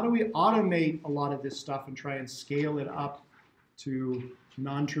 How do we automate a lot of this stuff and try and scale it up to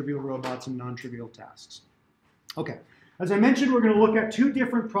non-trivial robots and non-trivial tasks? Okay, as I mentioned, we're going to look at two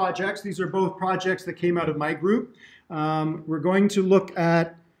different projects. These are both projects that came out of my group. We're going to look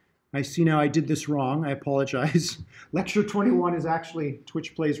at, I see now I did this wrong, I apologize. Lecture 21 is actually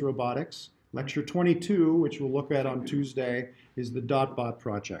Twitch Plays Robotics. Lecture 22, which we'll look at on Tuesday, is the DotBot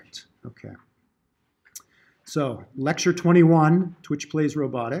project. Okay. So, Lecture 21, Twitch Plays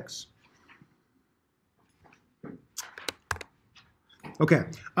Robotics. Okay,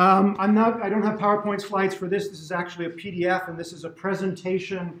 I don't have PowerPoint slides for this. This is actually a PDF, and this is a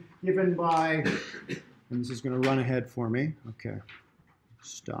presentation given by, and this is going to run ahead for me. Okay,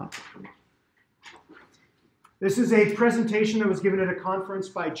 stop. This is a presentation that was given at a conference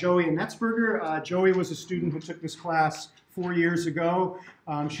by Joey Netzberger. Joey was a student who took this class 4 years ago.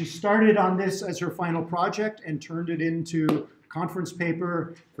 She started on this as her final project and turned it into a conference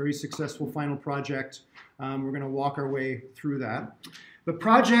paper, very successful final project. We're going to walk our way through that. The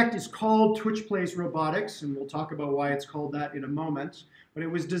project is called Twitch Plays Robotics, and we'll talk about why it's called that in a moment. But it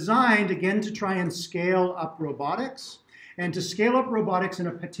was designed, again, to try and scale up robotics, and to scale up robotics in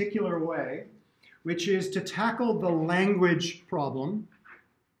a particular way, which is to tackle the language problem,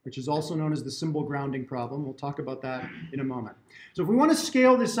 which is also known as the symbol grounding problem. We'll talk about that in a moment. So if we want to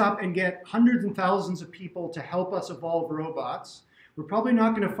scale this up and get hundreds and thousands of people to help us evolve robots, we're probably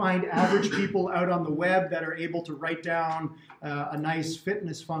not going to find average people out on the web that are able to write down a nice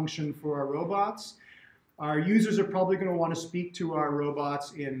fitness function for our robots. Our users are probably going to want to speak to our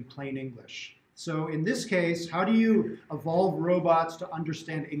robots in plain English. So in this case, how do you evolve robots to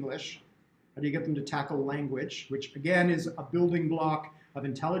understand English? How do you get them to tackle language, which again is a building block of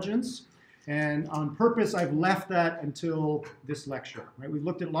intelligence? And on purpose, I've left that until this lecture. Right? We've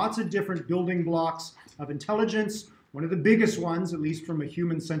looked at lots of different building blocks of intelligence. One of the biggest ones, at least from a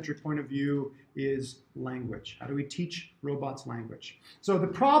human-centric point of view, is language. How do we teach robots language? So the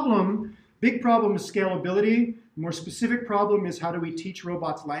problem, big problem is scalability. The more specific problem is how do we teach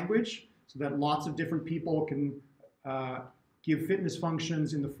robots language so that lots of different people can give fitness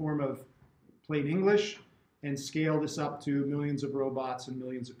functions in the form of plain English and scale this up to millions of robots and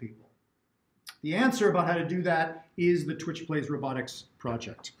millions of people. The answer about how to do that is the Twitch Plays Robotics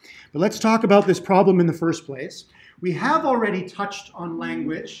project. But let's talk about this problem in the first place. We have already touched on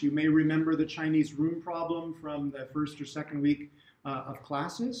language. You may remember the Chinese room problem from the first or second week of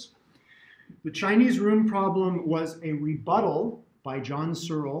classes. The Chinese room problem was a rebuttal by John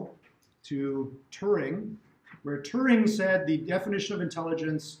Searle to Turing, where Turing said the definition of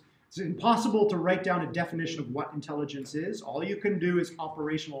intelligence, it's impossible to write down a definition of what intelligence is. All you can do is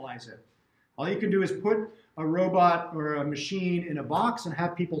operationalize it. All you can do is put a robot or a machine in a box and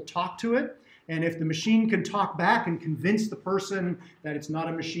have people talk to it. And if the machine can talk back and convince the person that it's not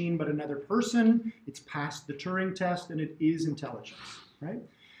a machine but another person, it's passed the Turing test and it is intelligence, right?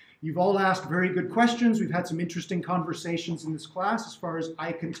 You've all asked very good questions. We've had some interesting conversations in this class. As far as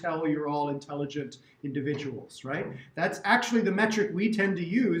I can tell, you're all intelligent individuals, right? That's actually the metric we tend to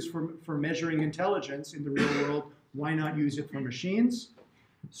use for measuring intelligence in the real world. Why not use it for machines?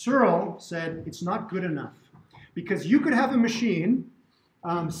 Searle said it's not good enough because you could have a machine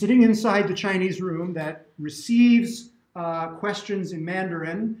sitting inside the Chinese room that receives questions in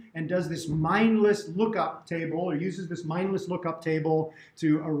Mandarin and does this mindless lookup table, or uses this mindless lookup table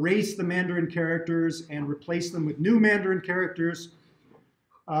to erase the Mandarin characters and replace them with new Mandarin characters,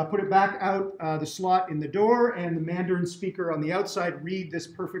 put it back out the slot in the door, and the Mandarin speaker on the outside read this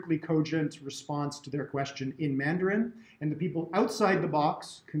perfectly cogent response to their question in Mandarin, and the people outside the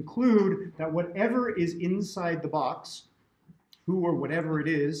box conclude that whatever is inside the box, who or whatever it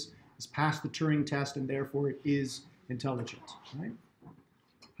is passed the Turing test, and therefore it is intelligent, right?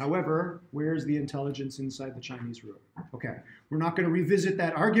 However, where's the intelligence inside the Chinese room? Okay, we're not going to revisit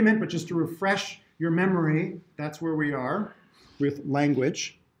that argument, but just to refresh your memory, that's where we are with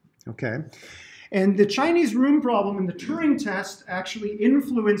language, okay? And the Chinese room problem and the Turing test actually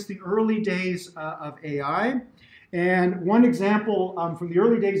influenced the early days of AI. And one example from the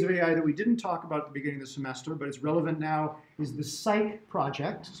early days of AI that we didn't talk about at the beginning of the semester, but it's relevant now, is the Psych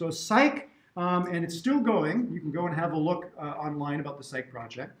project. So Psych, and it's still going. You can go and have a look online about the Psych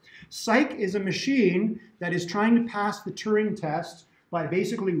project. Psych is a machine that is trying to pass the Turing test by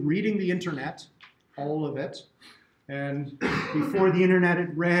basically reading the internet, all of it, And before the internet, it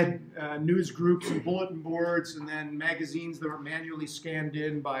read news groups and bulletin boards and then magazines that were manually scanned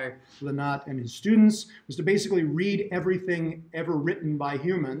in by Lynott and his students. It was to basically read everything ever written by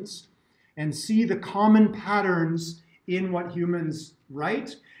humans and see the common patterns in what humans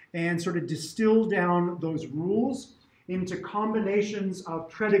write and sort of distill down those rules into combinations of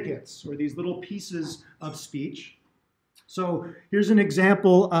predicates, or these little pieces of speech. So here's an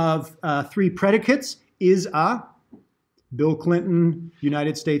example of 3 predicates. Is a, Bill Clinton,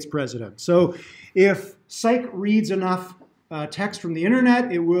 United States President. So if Psych reads enough text from the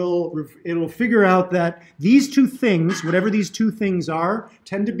internet, it'll figure out that these 2 things, whatever these 2 things are,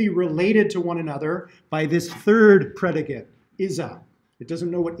 tend to be related to one another by this 3rd predicate, is a. It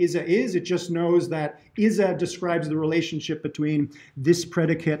doesn't know what is-a is, it just knows that is-a describes the relationship between this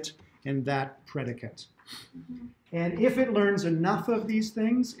predicate and that predicate. And if it learns enough of these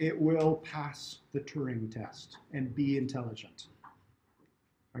things, it will pass the Turing test and be intelligent.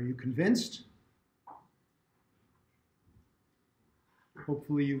 Are you convinced?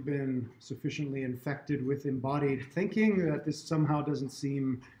 Hopefully you've been sufficiently infected with embodied thinking that this somehow doesn't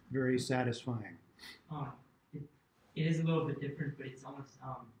seem very satisfying. It is a little bit different, but it's almost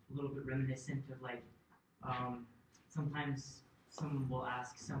a little bit reminiscent of like sometimes someone will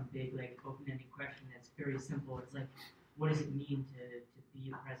ask some big like open-ended question that's very simple. It's like, what does it mean to be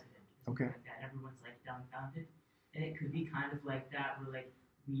a president? Okay. Like that. Everyone's like dumbfounded, and it could be kind of like that, where like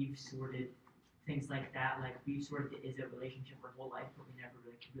we've sorted things like that, like we've sorted the is-a relationship our whole life, but we never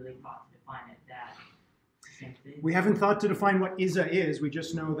really thought to define it. That same thing. We haven't thought to define what is-a is. We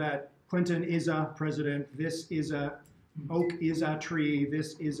just know that Clinton is a president, this is a oak is a tree,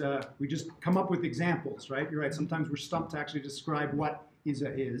 this is a, we just come up with examples, right? You're right, sometimes we're stumped to actually describe what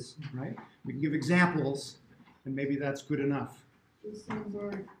is-a is, right? We can give examples, and maybe that's good enough. This seems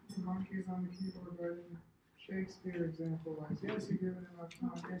like the monkeys on the keyboard writing Shakespeare example, like, yes, you give it enough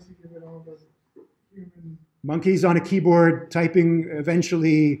time, yes, you give it all the human... Monkeys on a keyboard typing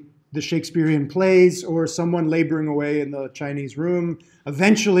eventually the Shakespearean plays, or someone laboring away in the Chinese room.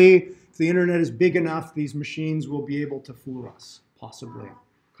 Eventually, if the internet is big enough, these machines will be able to fool us, possibly.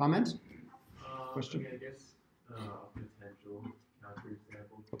 Comment? Question? I guess potential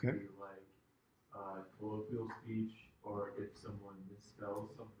counterexample could Okay. be like colloquial speech, or if someone misspells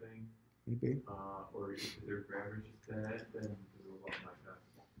something, Maybe. or if their grammar's just bad, then the robot might not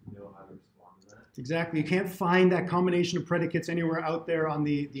know how to respond to that. Exactly. You can't find that combination of predicates anywhere out there on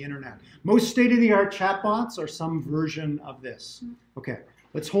the internet. Most state-of-the-art chatbots are some version of this. Okay,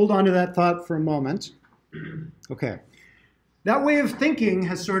 let's hold on to that thought for a moment. Okay. That way of thinking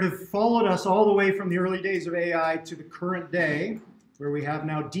has sort of followed us all the way from the early days of AI to the current day, where we have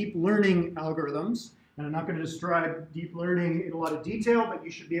now deep learning algorithms. And I'm not going to describe deep learning in a lot of detail, but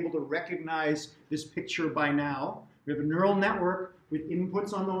you should be able to recognize this picture by now. We have a neural network with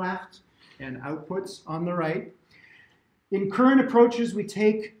inputs on the left and outputs on the right. In current approaches, we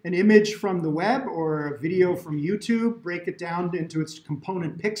take an image from the web or a video from YouTube, break it down into its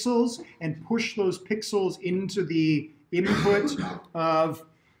component pixels, and push those pixels into the input of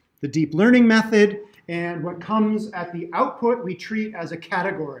the deep learning method. And what comes at the output, we treat as a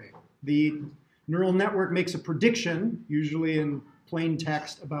category. The neural network makes a prediction, usually in plain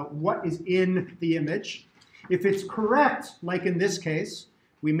text, about what is in the image. If it's correct, like in this case,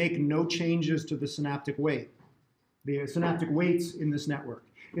 we make no changes to the synaptic weight, the synaptic weights in this network.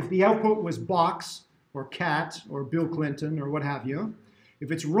 If the output was box or cat or Bill Clinton or what have you,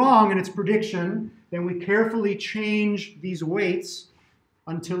 if it's wrong in its prediction, then we carefully change these weights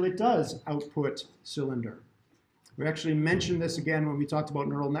until it does output cylinder. We actually mentioned this again when we talked about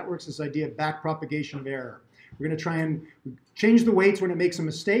neural networks, this idea of backpropagation of error. We're going to try and change the weights when it makes a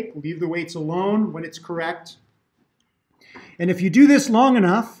mistake, leave the weights alone when it's correct. And if you do this long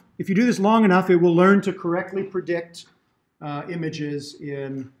enough, it will learn to correctly predict images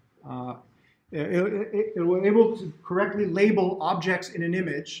in, it will be able to correctly label objects in an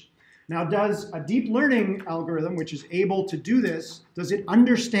image. Now, does a deep learning algorithm, which is able to do this, does it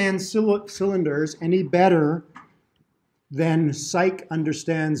understand cylinders any better than Psych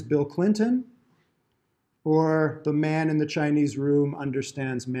understands Bill Clinton, or the man in the Chinese room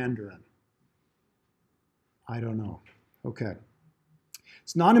understands Mandarin? I don't know. Okay.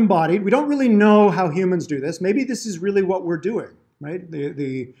 It's not embodied. We don't really know how humans do this. Maybe this is really what we're doing, right?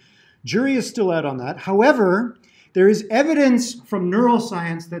 The jury is still out on that. However, there is evidence from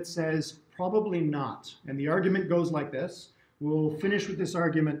neuroscience that says probably not. And the argument goes like this. We'll finish with this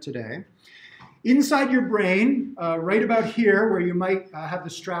argument today. Inside your brain, right about here, where you might have the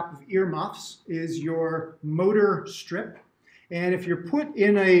strap of earmuffs, is your motor strip. And if you're put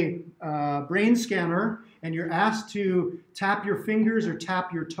in a brain scanner and you're asked to tap your fingers or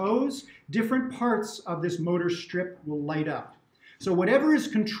tap your toes, different parts of this motor strip will light up. So whatever is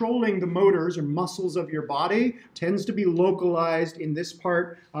controlling the motors or muscles of your body tends to be localized in this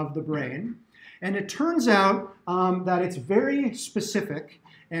part of the brain. And it turns out that it's very specific,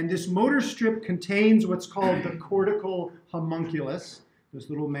 and this motor strip contains what's called the cortical homunculus, this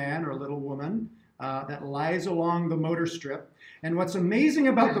little man or little woman that lies along the motor strip. And what's amazing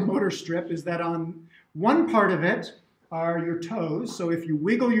about the motor strip is that on one part of it are your toes. So if you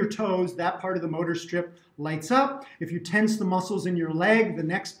wiggle your toes, that part of the motor strip lights up. If you tense the muscles in your leg, the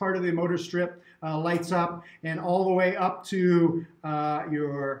next part of the motor strip lights up, and all the way up to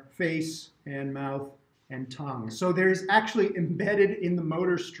your face and mouth and tongue. So there's actually embedded in the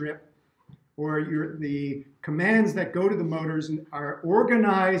motor strip, or the commands that go to the motors are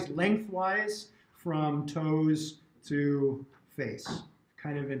organized lengthwise from toes to face.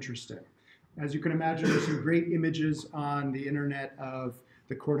 Kind of interesting. As you can imagine, there's some great images on the internet of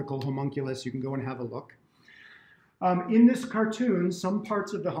the cortical homunculus. You can go and have a look. In this cartoon, some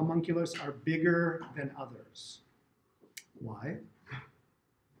parts of the homunculus are bigger than others. Why?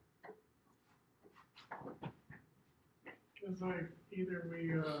 It's like either we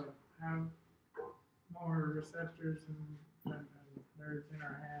have more receptors and nerves in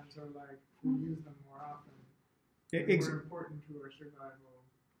our hands, or like we use them more often. They're more important to our survival.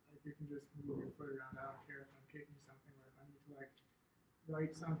 Like you can just move your foot around. I don't care if I'm kicking something or if I need to like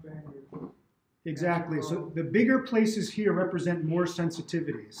write something. Or exactly. So the bigger places here represent more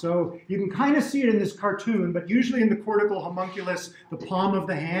sensitivity. So you can kind of see it in this cartoon, but usually in the cortical homunculus, the palm of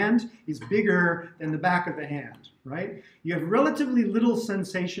the hand is bigger than the back of the hand, right? You have relatively little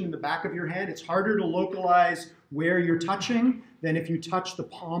sensation in the back of your hand. It's harder to localize where you're touching than if you touch the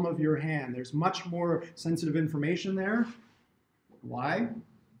palm of your hand. There's much more sensitive information there. Why?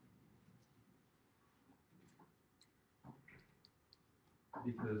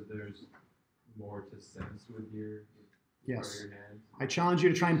 Because there's more to sense with your Yes. part of your hands. I challenge you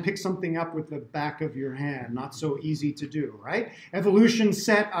to try and pick something up with the back of your hand. Not so easy to do, right? Evolution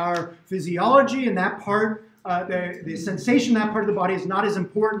set our physiology, and that part, the sensation in that part of the body is not as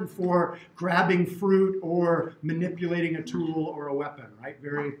important for grabbing fruit or manipulating a tool or a weapon, right?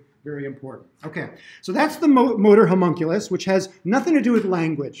 Very, very important. Okay, so that's the motor homunculus, which has nothing to do with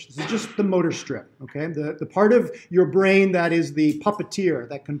language. This is just the motor strip, okay? The part of your brain that is the puppeteer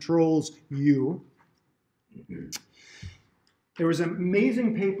that controls you. There was an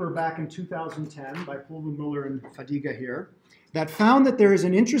amazing paper back in 2010 by Pulvermuller and Fadiga here that found that there is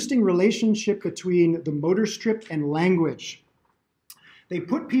an interesting relationship between the motor strip and language. They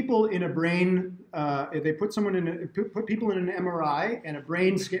put people in a brain, they put people in an MRI and a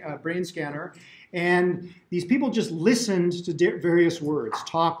brain scanner, and these people just listened to various words: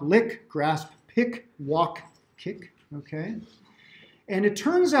 talk, lick, grasp, pick, walk, kick, okay? And it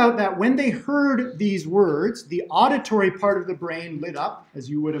turns out that when they heard these words, the auditory part of the brain lit up, as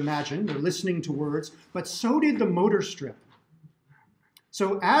you would imagine. They're listening to words, but so did the motor strip.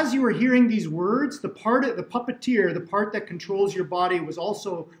 So as you were hearing these words, the puppeteer, the part that controls your body, was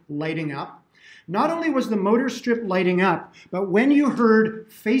also lighting up. Not only was the motor strip lighting up, but when you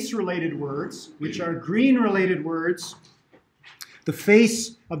heard face-related words, which are green-related words, the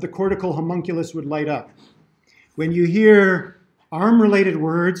face of the cortical homunculus would light up. When you hear arm-related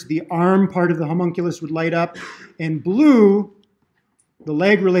words, the arm part of the homunculus would light up. And blue, the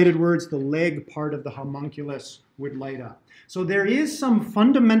leg-related words, the leg part of the homunculus would light up. So there is some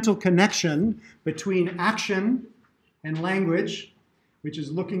fundamental connection between action and language, which is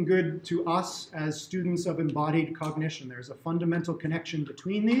looking good to us as students of embodied cognition. There's a fundamental connection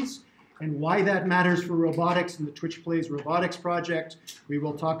between these, and why that matters for robotics and the Twitch Plays Robotics project, we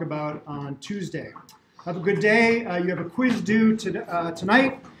will talk about on Tuesday. Have a good day. You have a quiz due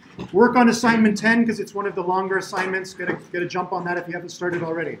tonight. Work on assignment 10 because it's one of the longer assignments. Get a jump on that if you haven't started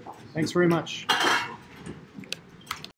already. Thanks very much.